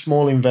 If you're a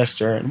small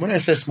investor, and when I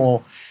say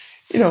small,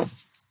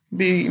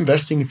 be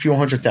investing a few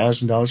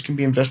 $100,000, can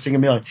be investing $1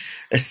 million.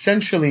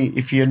 Essentially,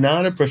 if you're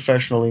not a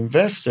professional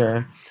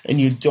investor and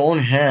you don't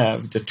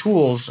have the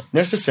tools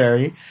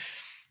necessary,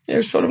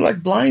 you're sort of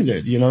like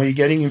blinded. You're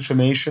getting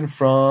information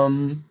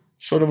from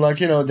sort of like,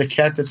 the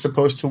cat that's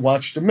supposed to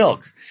watch the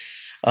milk.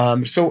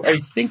 So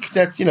I think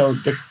that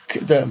the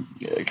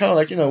kind of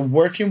like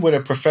working with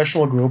a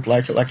professional group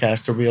like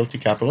Astor Realty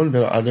Capital, and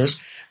there are others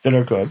that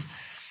are good.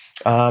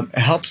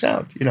 Helps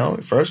out.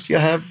 First you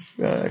have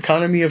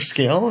economy of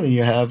scale, and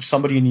you have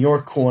somebody in your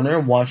corner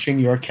watching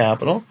your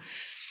capital.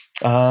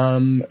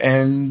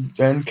 And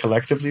then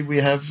collectively we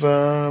have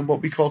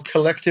what we call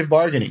collective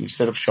bargaining.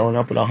 Instead of showing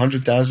up with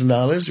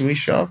 $100,000, we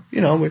show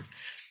up, with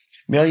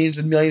millions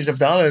and millions of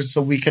dollars,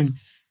 so we can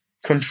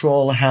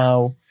control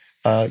how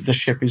the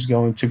ship is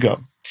going to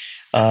go.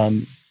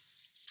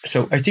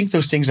 So I think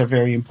those things are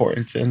very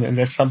important, and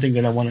that's something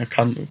that I want to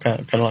kind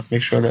of like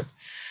make sure that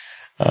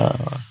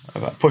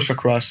push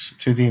across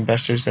to the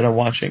investors that are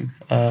watching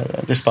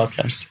this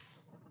podcast.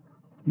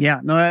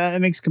 Yeah, no,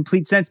 that makes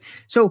complete sense.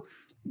 So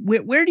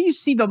where do you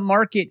see the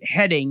market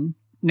heading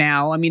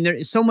now? I mean, there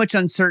is so much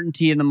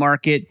uncertainty in the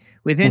market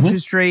with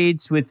interest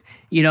rates, with,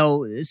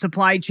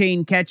 supply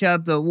chain catch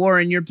up, the war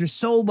in Europe. There's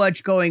so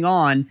much going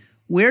on.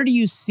 Where do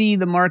you see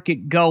the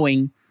market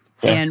going?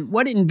 Yeah. And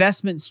what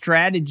investment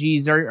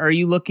strategies are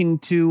you looking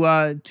to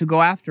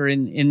go after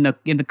in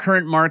the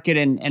current market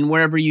and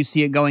wherever you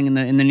see it going in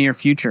the near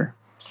future?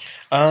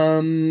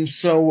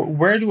 So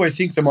where do I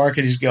think the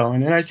market is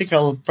going? And I think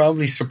I'll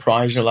probably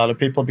surprise a lot of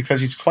people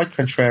because it's quite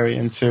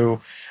contrarian to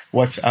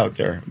what's out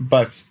there.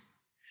 But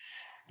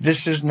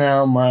this is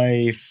now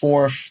my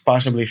fourth,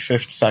 possibly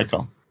fifth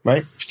cycle,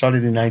 right?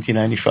 Started in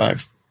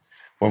 1995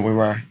 when we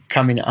were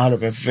coming out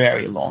of a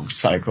very long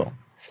cycle.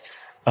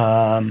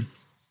 In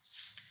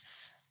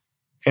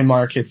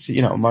markets,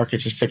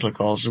 markets are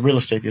cyclical. Real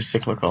estate is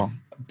cyclical.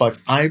 But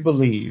I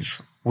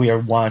believe we are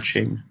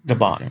watching the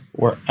bottom.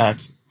 We're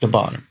at the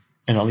bottom.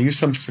 And I'll use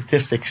some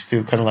statistics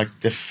to kind of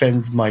like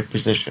defend my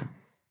position.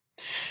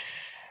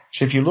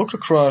 So if you look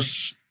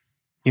across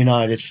the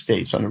United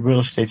States on the real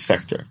estate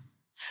sector,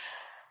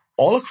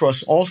 all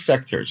across all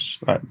sectors,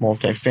 right,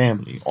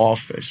 multifamily,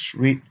 office,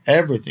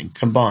 everything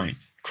combined,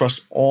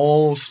 across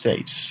all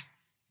states,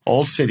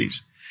 all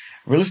cities,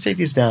 real estate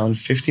is down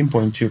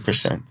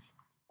 15.2%.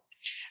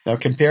 Now,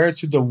 compare it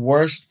to the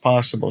worst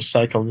possible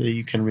cycle that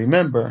you can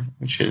remember,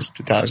 which is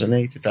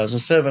 2008,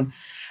 2007,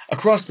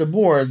 across the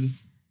board,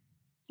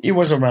 it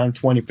was around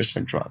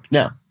 20% drop.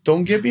 Now,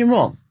 don't get me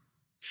wrong.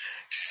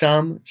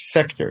 Some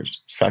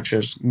sectors, such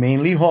as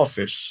mainly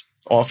office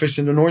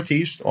in the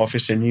Northeast,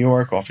 office in New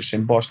York, office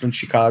in Boston,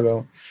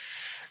 Chicago,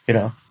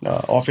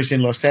 office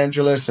in Los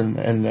Angeles and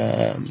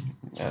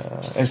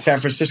San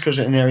Francisco,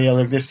 an area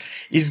like this,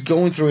 is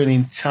going through an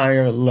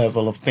entire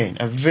level of pain,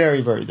 a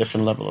very, very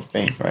different level of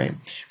pain, right?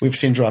 We've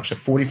seen drops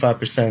of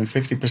 45%,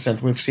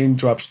 50%. We've seen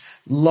drops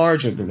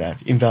larger than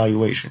that in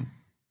valuation.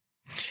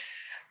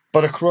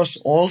 But across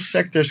all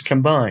sectors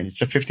combined,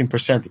 it's a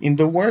 15%. In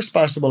the worst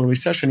possible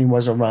recession, it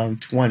was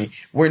around 20.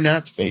 We're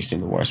not facing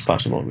the worst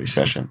possible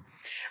recession.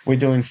 We're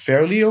doing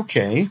fairly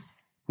okay,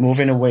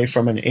 moving away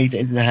from an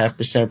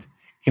 8.5%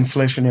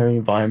 inflationary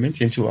environment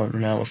into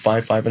now a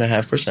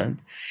 5.5%.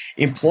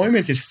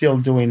 Employment is still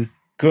doing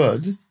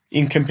good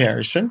in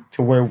comparison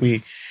to where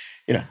we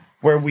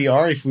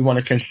are, if we want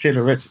to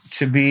consider it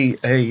to be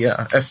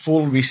a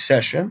full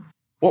recession.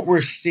 What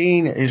we're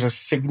seeing is a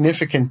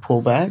significant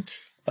pullback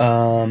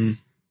of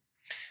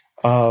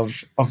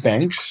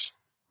banks,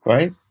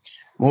 right?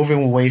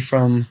 Moving away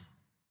from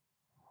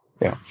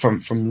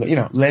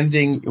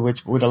lending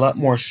with a lot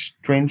more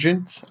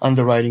stringent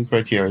underwriting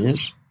criteria.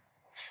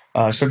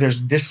 So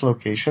there's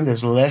dislocation.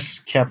 There's less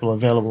capital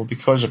available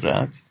because of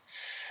that.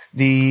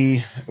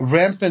 The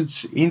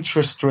rampant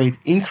interest rate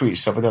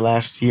increase over the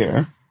last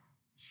year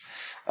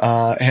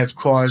have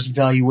caused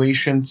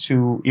valuation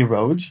to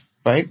erode,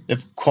 right?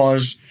 They've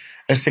caused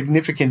a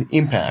significant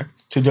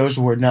impact to those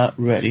who are not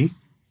ready.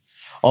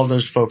 All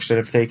those folks that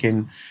have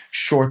taken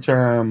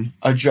short-term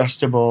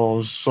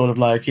adjustables, sort of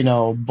like,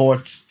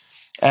 bought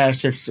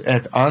assets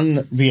at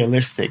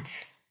unrealistic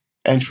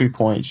entry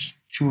points,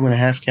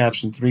 2.5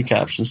 caps and 3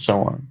 caps and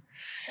so on.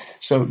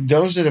 So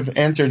those that have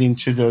entered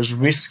into those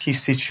risky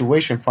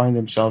situations find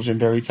themselves in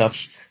very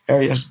tough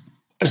areas.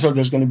 So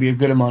there's going to be a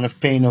good amount of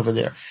pain over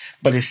there.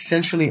 But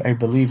essentially, I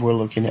believe we're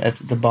looking at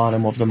the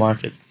bottom of the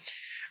market.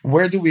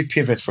 Where do we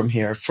pivot from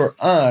here? For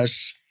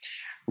us,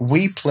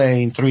 we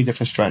play in 3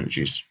 different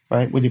strategies,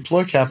 right? We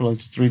deploy capital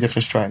into 3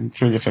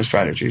 different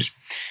strategies.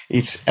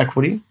 It's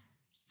equity.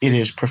 It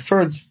is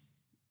preferred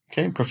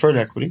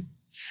equity,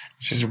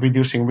 which is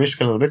reducing risk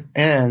a little bit,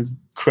 and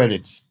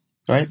credit,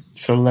 right?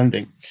 So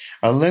lending.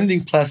 Our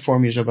lending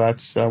platform is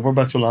we're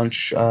about to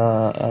launch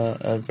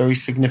a very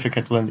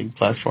significant lending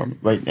platform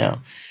right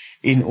now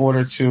in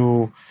order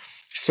to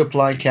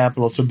supply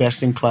capital to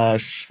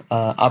best-in-class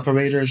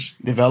operators,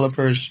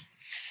 developers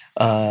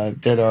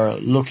that are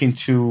looking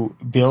to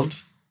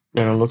build,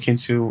 that are looking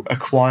to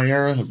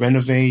acquire,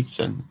 renovate,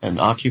 and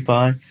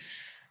occupy,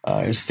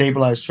 and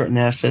stabilize certain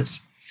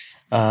assets.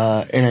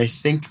 And I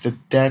think that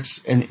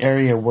that's an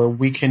area where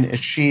we can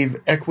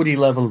achieve equity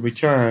level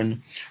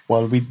return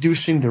while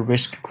reducing the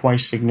risk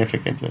quite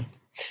significantly.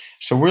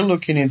 So we're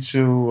looking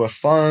into a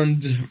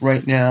fund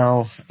right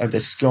now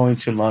that's going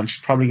to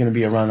launch, probably going to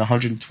be around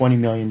 $120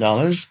 million.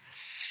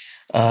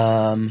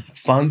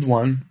 Fund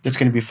one that's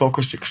going to be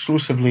focused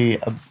exclusively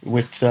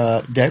with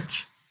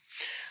debt.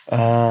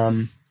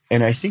 And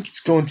I think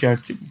I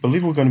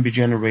believe we're going to be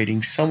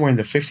generating somewhere in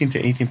the 15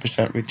 to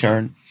 18%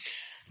 return,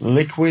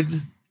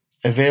 liquid,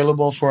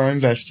 available for our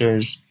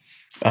investors,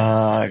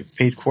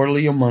 paid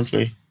quarterly or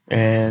monthly.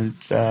 And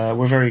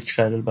we're very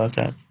excited about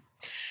that.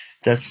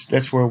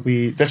 That's where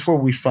we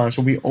found.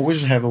 So we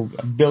always have an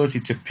ability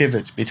to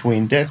pivot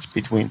between debt,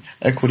 between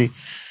equity.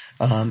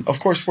 Of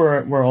course,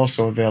 we're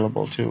also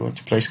available to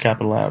place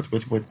capital out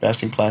with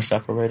best-in-class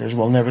operators.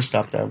 We'll never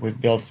stop that. We've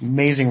built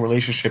amazing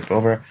relationship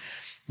over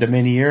the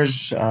many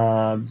years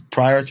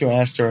prior to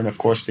Aster, and of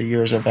course the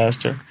years of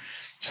Aster.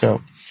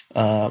 So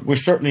we're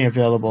certainly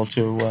available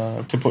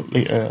to put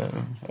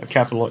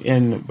capital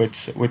in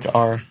with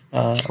our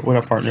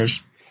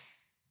partners.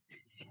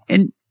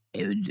 And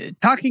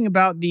talking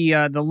about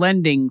the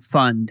lending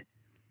fund,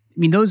 I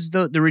mean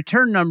the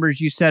return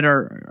numbers you said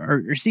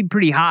are seem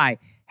pretty high.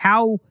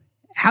 How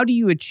do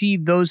you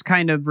achieve those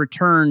kind of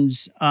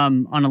returns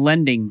on a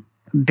lending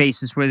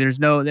basis where there's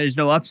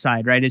no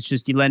upside, right? It's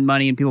just you lend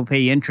money and people pay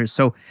you interest.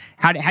 So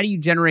how do you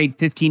generate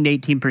 15 to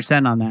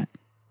 18% on that?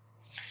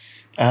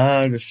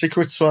 The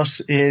secret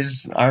sauce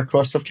is our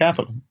cost of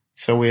capital.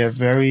 So we have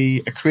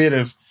very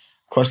creative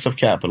cost of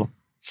capital.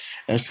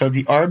 And so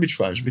the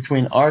arbitrage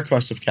between our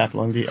cost of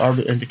capital and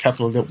the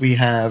capital that we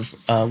have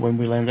when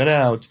we lend it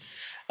out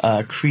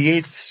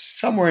creates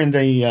somewhere in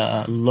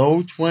the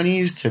low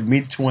 20s to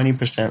mid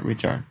 20%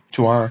 return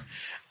to our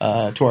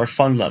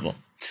fund level.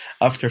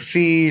 After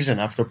fees and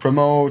after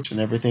promotes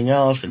and everything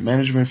else and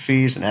management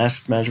fees and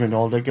asset management,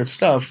 all that good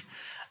stuff,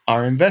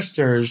 our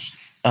investors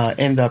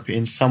end up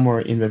in somewhere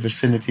in the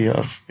vicinity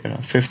of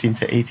 15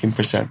 to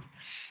 18%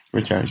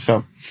 return.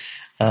 So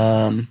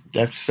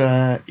that's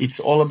it's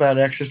all about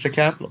access to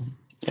capital.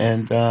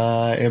 And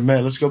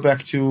let's go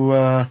back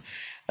to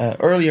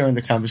earlier in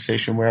the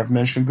conversation where I've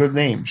mentioned good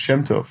name,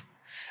 Shem Tov.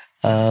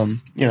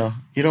 You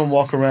don't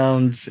walk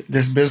around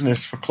this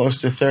business for close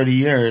to 30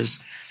 years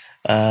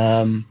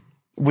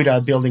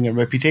without building a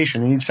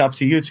reputation. And it's up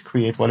to you to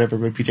create whatever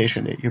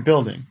reputation that you're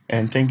building.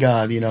 And thank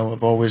God,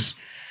 I've always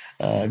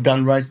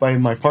done right by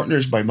my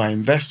partners, by my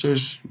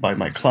investors, by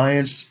my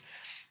clients.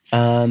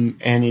 And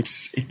it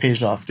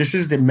pays off. This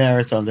is the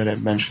marathon that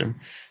I've mentioned.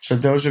 So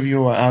those of you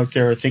who are out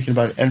there thinking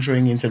about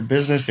entering into the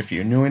business, if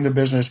you're new in the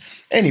business,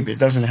 it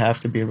doesn't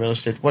have to be real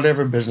estate,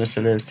 whatever business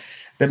it is,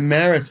 the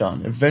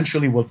marathon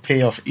eventually will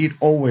pay off. It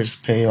always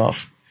pay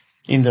off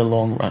in the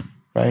long run,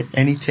 right?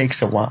 And it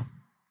takes a while.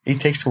 It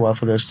takes a while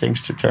for those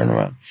things to turn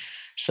around.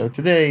 So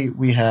today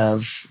we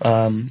have,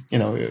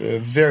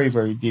 very,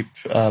 very deep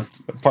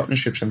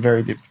partnerships and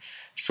very deep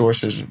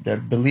sources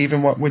that believe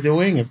in what we're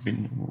doing, have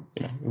been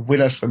with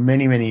us for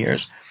many, many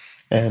years,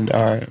 and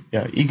are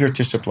eager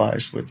to supply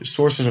us with the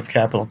sources of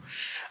capital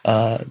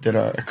that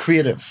are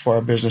creative for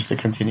our business to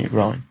continue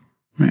growing.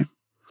 Right.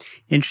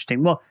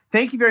 Interesting. Well,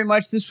 thank you very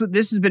much. This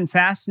has been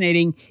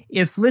fascinating.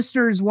 If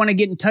listeners want to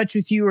get in touch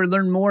with you or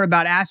learn more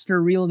about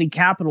Aster Realty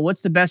Capital,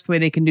 what's the best way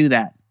they can do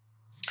that?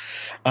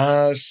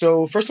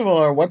 So first of all,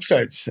 our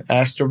website,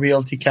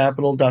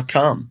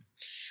 asterrealtycapital.com.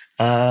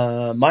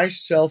 My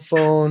cell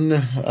phone,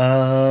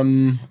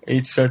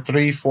 it's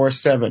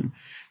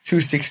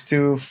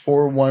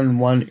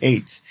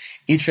 347-262-4118.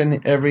 Each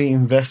and every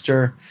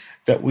investor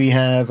that we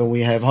have, and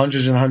we have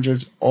hundreds and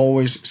hundreds,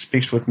 always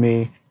speaks with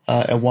me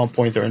at one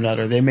point or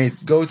another. They may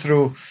go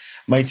through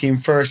my team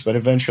first, but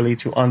eventually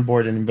to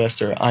onboard an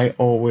investor, I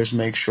always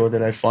make sure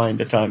that I find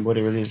the time,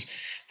 whether it is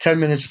 10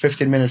 minutes,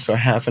 15 minutes, or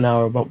half an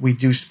hour, but we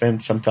do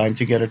spend some time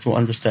together to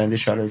understand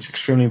each other. It's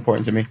extremely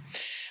important to me.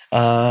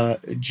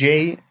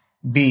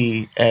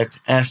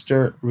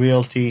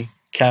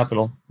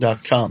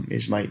 jb@asterrealtycapital.com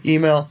is my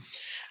email.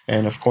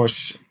 And of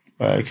course,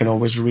 you can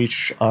always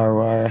reach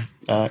our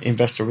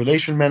investor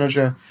relation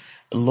manager,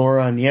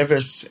 Laura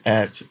Nieves,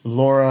 at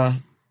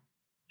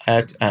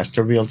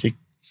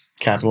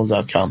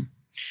laura@asterrealtycapital.com.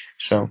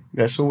 So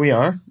that's who we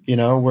are.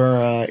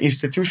 We're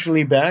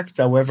institutionally backed.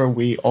 However,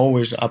 we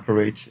always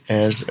operate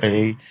as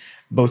a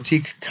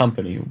boutique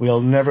company.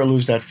 We'll never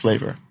lose that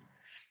flavor.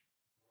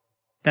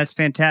 That's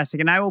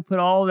fantastic. And I will put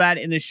all of that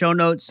in the show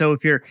notes. So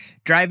if you're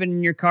driving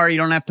in your car, you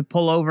don't have to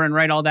pull over and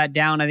write all that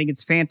down. I think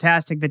it's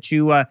fantastic that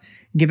you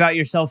give out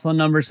your cell phone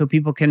number so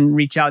people can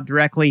reach out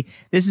directly.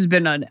 This has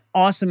been an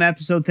awesome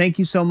episode. Thank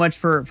you so much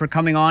for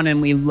coming on, and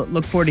we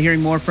look forward to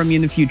hearing more from you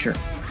in the future.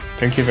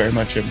 Thank you very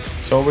much, Jim.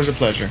 It's always a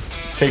pleasure.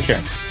 Take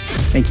care.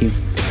 Thank you.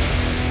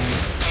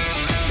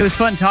 It was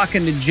fun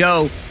talking to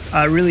Joe.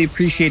 Really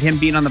appreciate him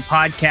being on the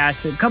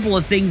podcast. A couple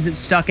of things that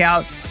stuck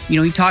out.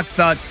 He talked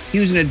about he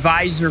was an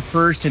advisor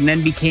first and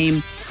then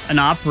became an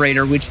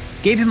operator, which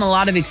gave him a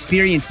lot of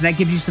experience. And that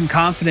gives you some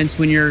confidence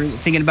when you're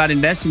thinking about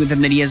investing with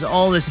him, that he has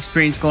all this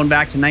experience going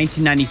back to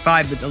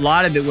 1995, but a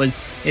lot of it was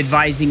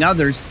advising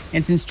others.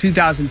 And since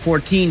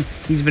 2014,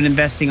 he's been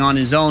investing on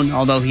his own,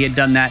 although he had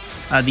done that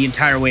the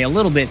entire way a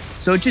little bit.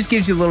 So it just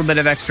gives you a little bit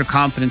of extra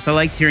confidence. I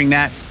liked hearing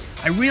that.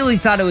 I really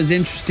thought it was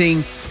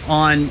interesting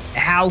on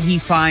how he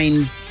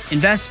finds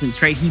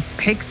investments, right? He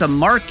picks a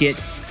market.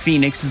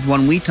 Phoenix is the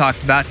one we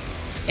talked about.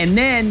 And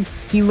then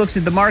he looks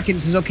at the market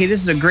and says, okay,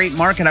 this is a great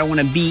market. I want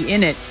to be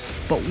in it.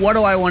 But what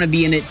do I want to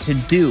be in it to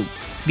do?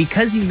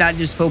 Because he's not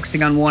just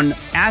focusing on one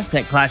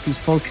asset class, he's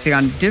focusing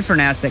on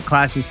different asset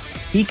classes.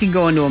 He can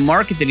go into a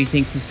market that he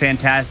thinks is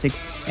fantastic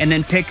and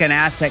then pick an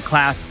asset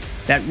class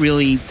that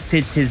really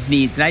fits his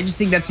needs. And I just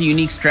think that's a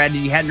unique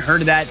strategy. Hadn't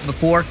heard of that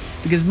before,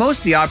 because most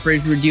of the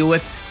operators we deal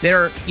with,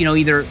 they're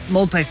either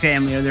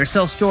multifamily or they're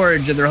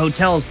self-storage or they're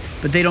hotels,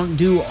 but they don't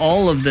do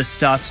all of the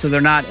stuff, so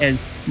they're not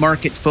as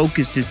market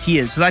focused as he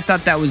is. So I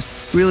thought that was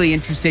really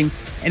interesting.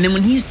 And then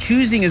when he's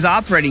choosing his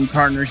operating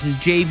partners, his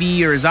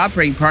JV or his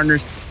operating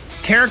partners,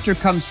 character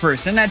comes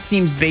first. And that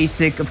seems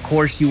basic. Of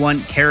course, you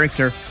want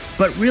character,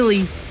 but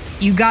really,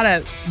 you got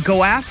to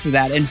go after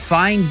that and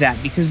find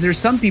that, because there's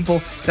some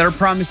people that are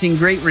promising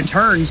great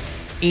returns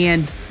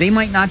and they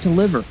might not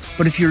deliver.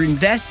 But if you're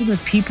investing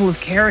with people of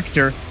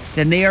character,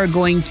 then they are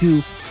going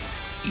to,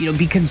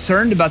 be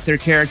concerned about their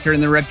character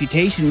and their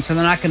reputation. So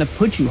they're not going to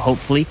put you,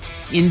 hopefully,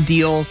 in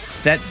deals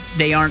that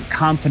they aren't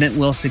confident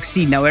will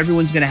succeed. Now,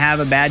 everyone's going to have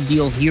a bad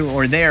deal here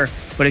or there,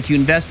 but if you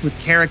invest with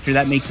character,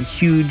 that makes a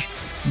huge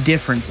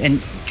difference. And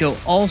Joe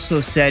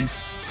also said,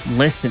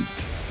 listen.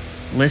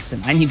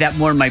 I need that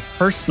more in my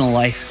personal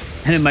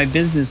life than in my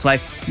business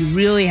life. You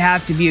really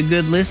have to be a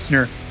good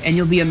listener, and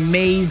you'll be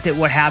amazed at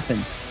what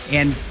happens.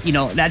 And,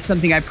 that's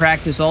something I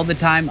practice all the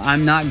time.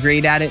 I'm not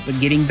great at it, but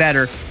getting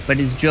better. But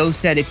as Joe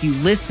said, if you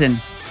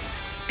listen,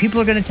 people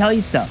are going to tell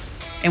you stuff.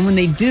 And when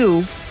they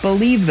do,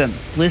 believe them,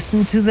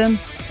 listen to them,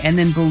 and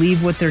then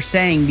believe what they're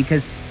saying,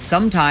 because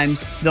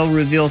sometimes they'll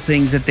reveal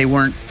things that they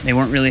weren't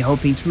really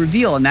hoping to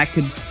reveal. And that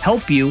could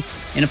help you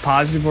in a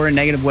positive or a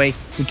negative way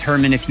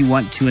determine if you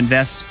want to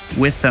invest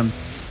with them.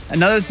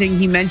 Another thing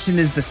he mentioned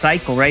is the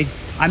cycle, right?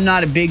 I'm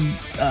not a big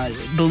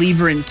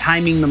believer in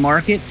timing the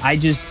market. I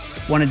just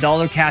want to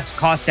dollar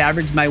cost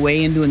average my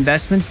way into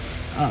investments.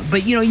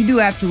 But you do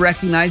have to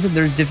recognize that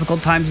there's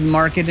difficult times in the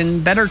market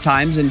and better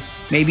times, and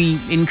maybe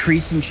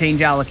increase and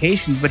change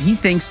allocations. But he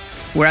thinks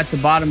we're at the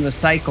bottom of the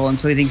cycle, and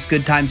so he thinks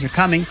good times are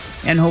coming,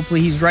 and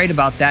hopefully he's right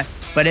about that.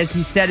 But as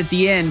he said at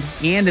the end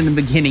and in the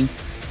beginning,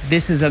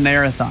 this is a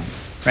marathon,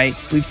 right?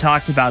 We've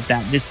talked about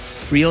that. This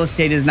real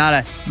estate is not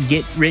a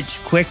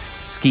get-rich-quick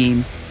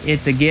scheme.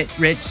 It's a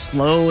get-rich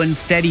slow and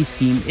steady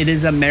scheme. It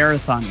is a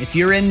marathon. If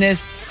you're in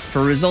this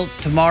for results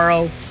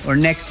tomorrow or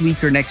next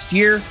week or next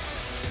year,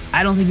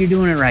 I don't think you're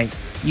doing it right.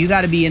 You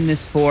got to be in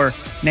this for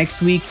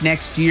next week,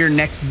 next year,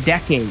 next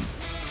decade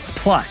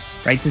plus,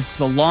 right? This is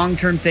a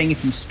long-term thing.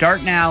 If you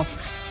start now,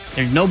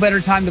 there's no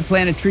better time to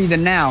plant a tree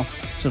than now.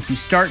 So if you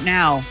start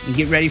now and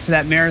get ready for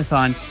that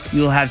marathon,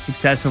 you will have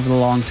success over the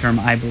long term,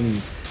 I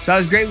believe. So that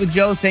was great with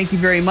Joe. Thank you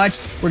very much.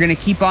 We're going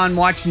to keep on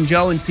watching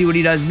Joe and see what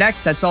he does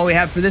next. That's all we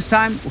have for this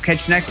time. We'll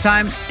catch you next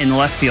time in the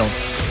left field.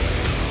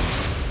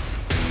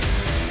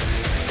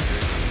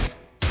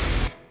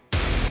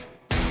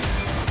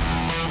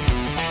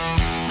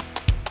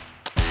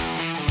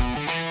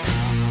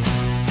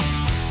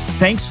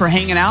 Thanks for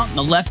hanging out in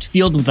the left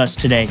field with us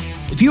today.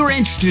 If you are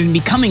interested in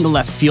becoming a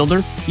left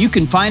fielder, you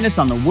can find us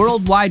on the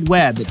World Wide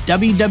Web at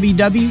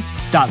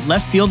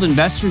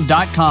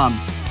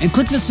www.leftfieldinvestors.com and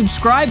click the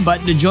subscribe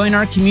button to join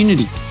our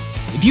community.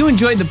 If you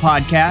enjoyed the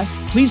podcast,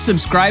 please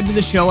subscribe to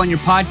the show on your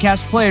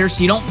podcast player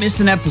so you don't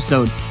miss an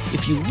episode.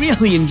 If you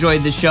really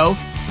enjoyed the show,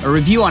 a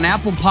review on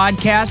Apple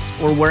Podcasts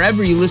or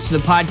wherever you listen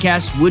to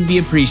podcasts would be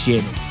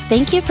appreciated.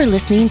 Thank you for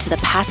listening to the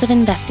Passive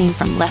Investing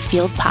from Left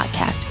Field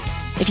podcast.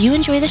 If you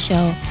enjoy the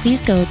show,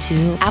 please go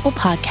to Apple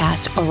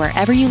Podcasts or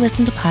wherever you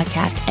listen to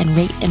podcasts and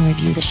rate and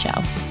review the show.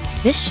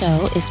 This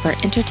show is for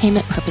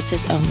entertainment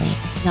purposes only.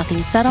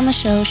 Nothing said on the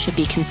show should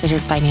be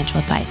considered financial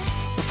advice.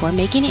 Before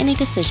making any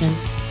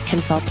decisions,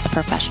 consult a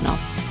professional.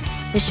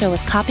 This show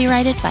is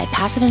copyrighted by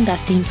Passive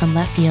Investing from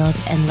Left Field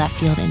and Left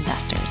Field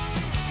Investors.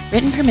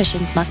 Written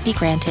permissions must be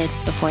granted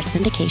before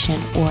syndication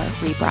or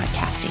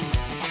rebroadcasting.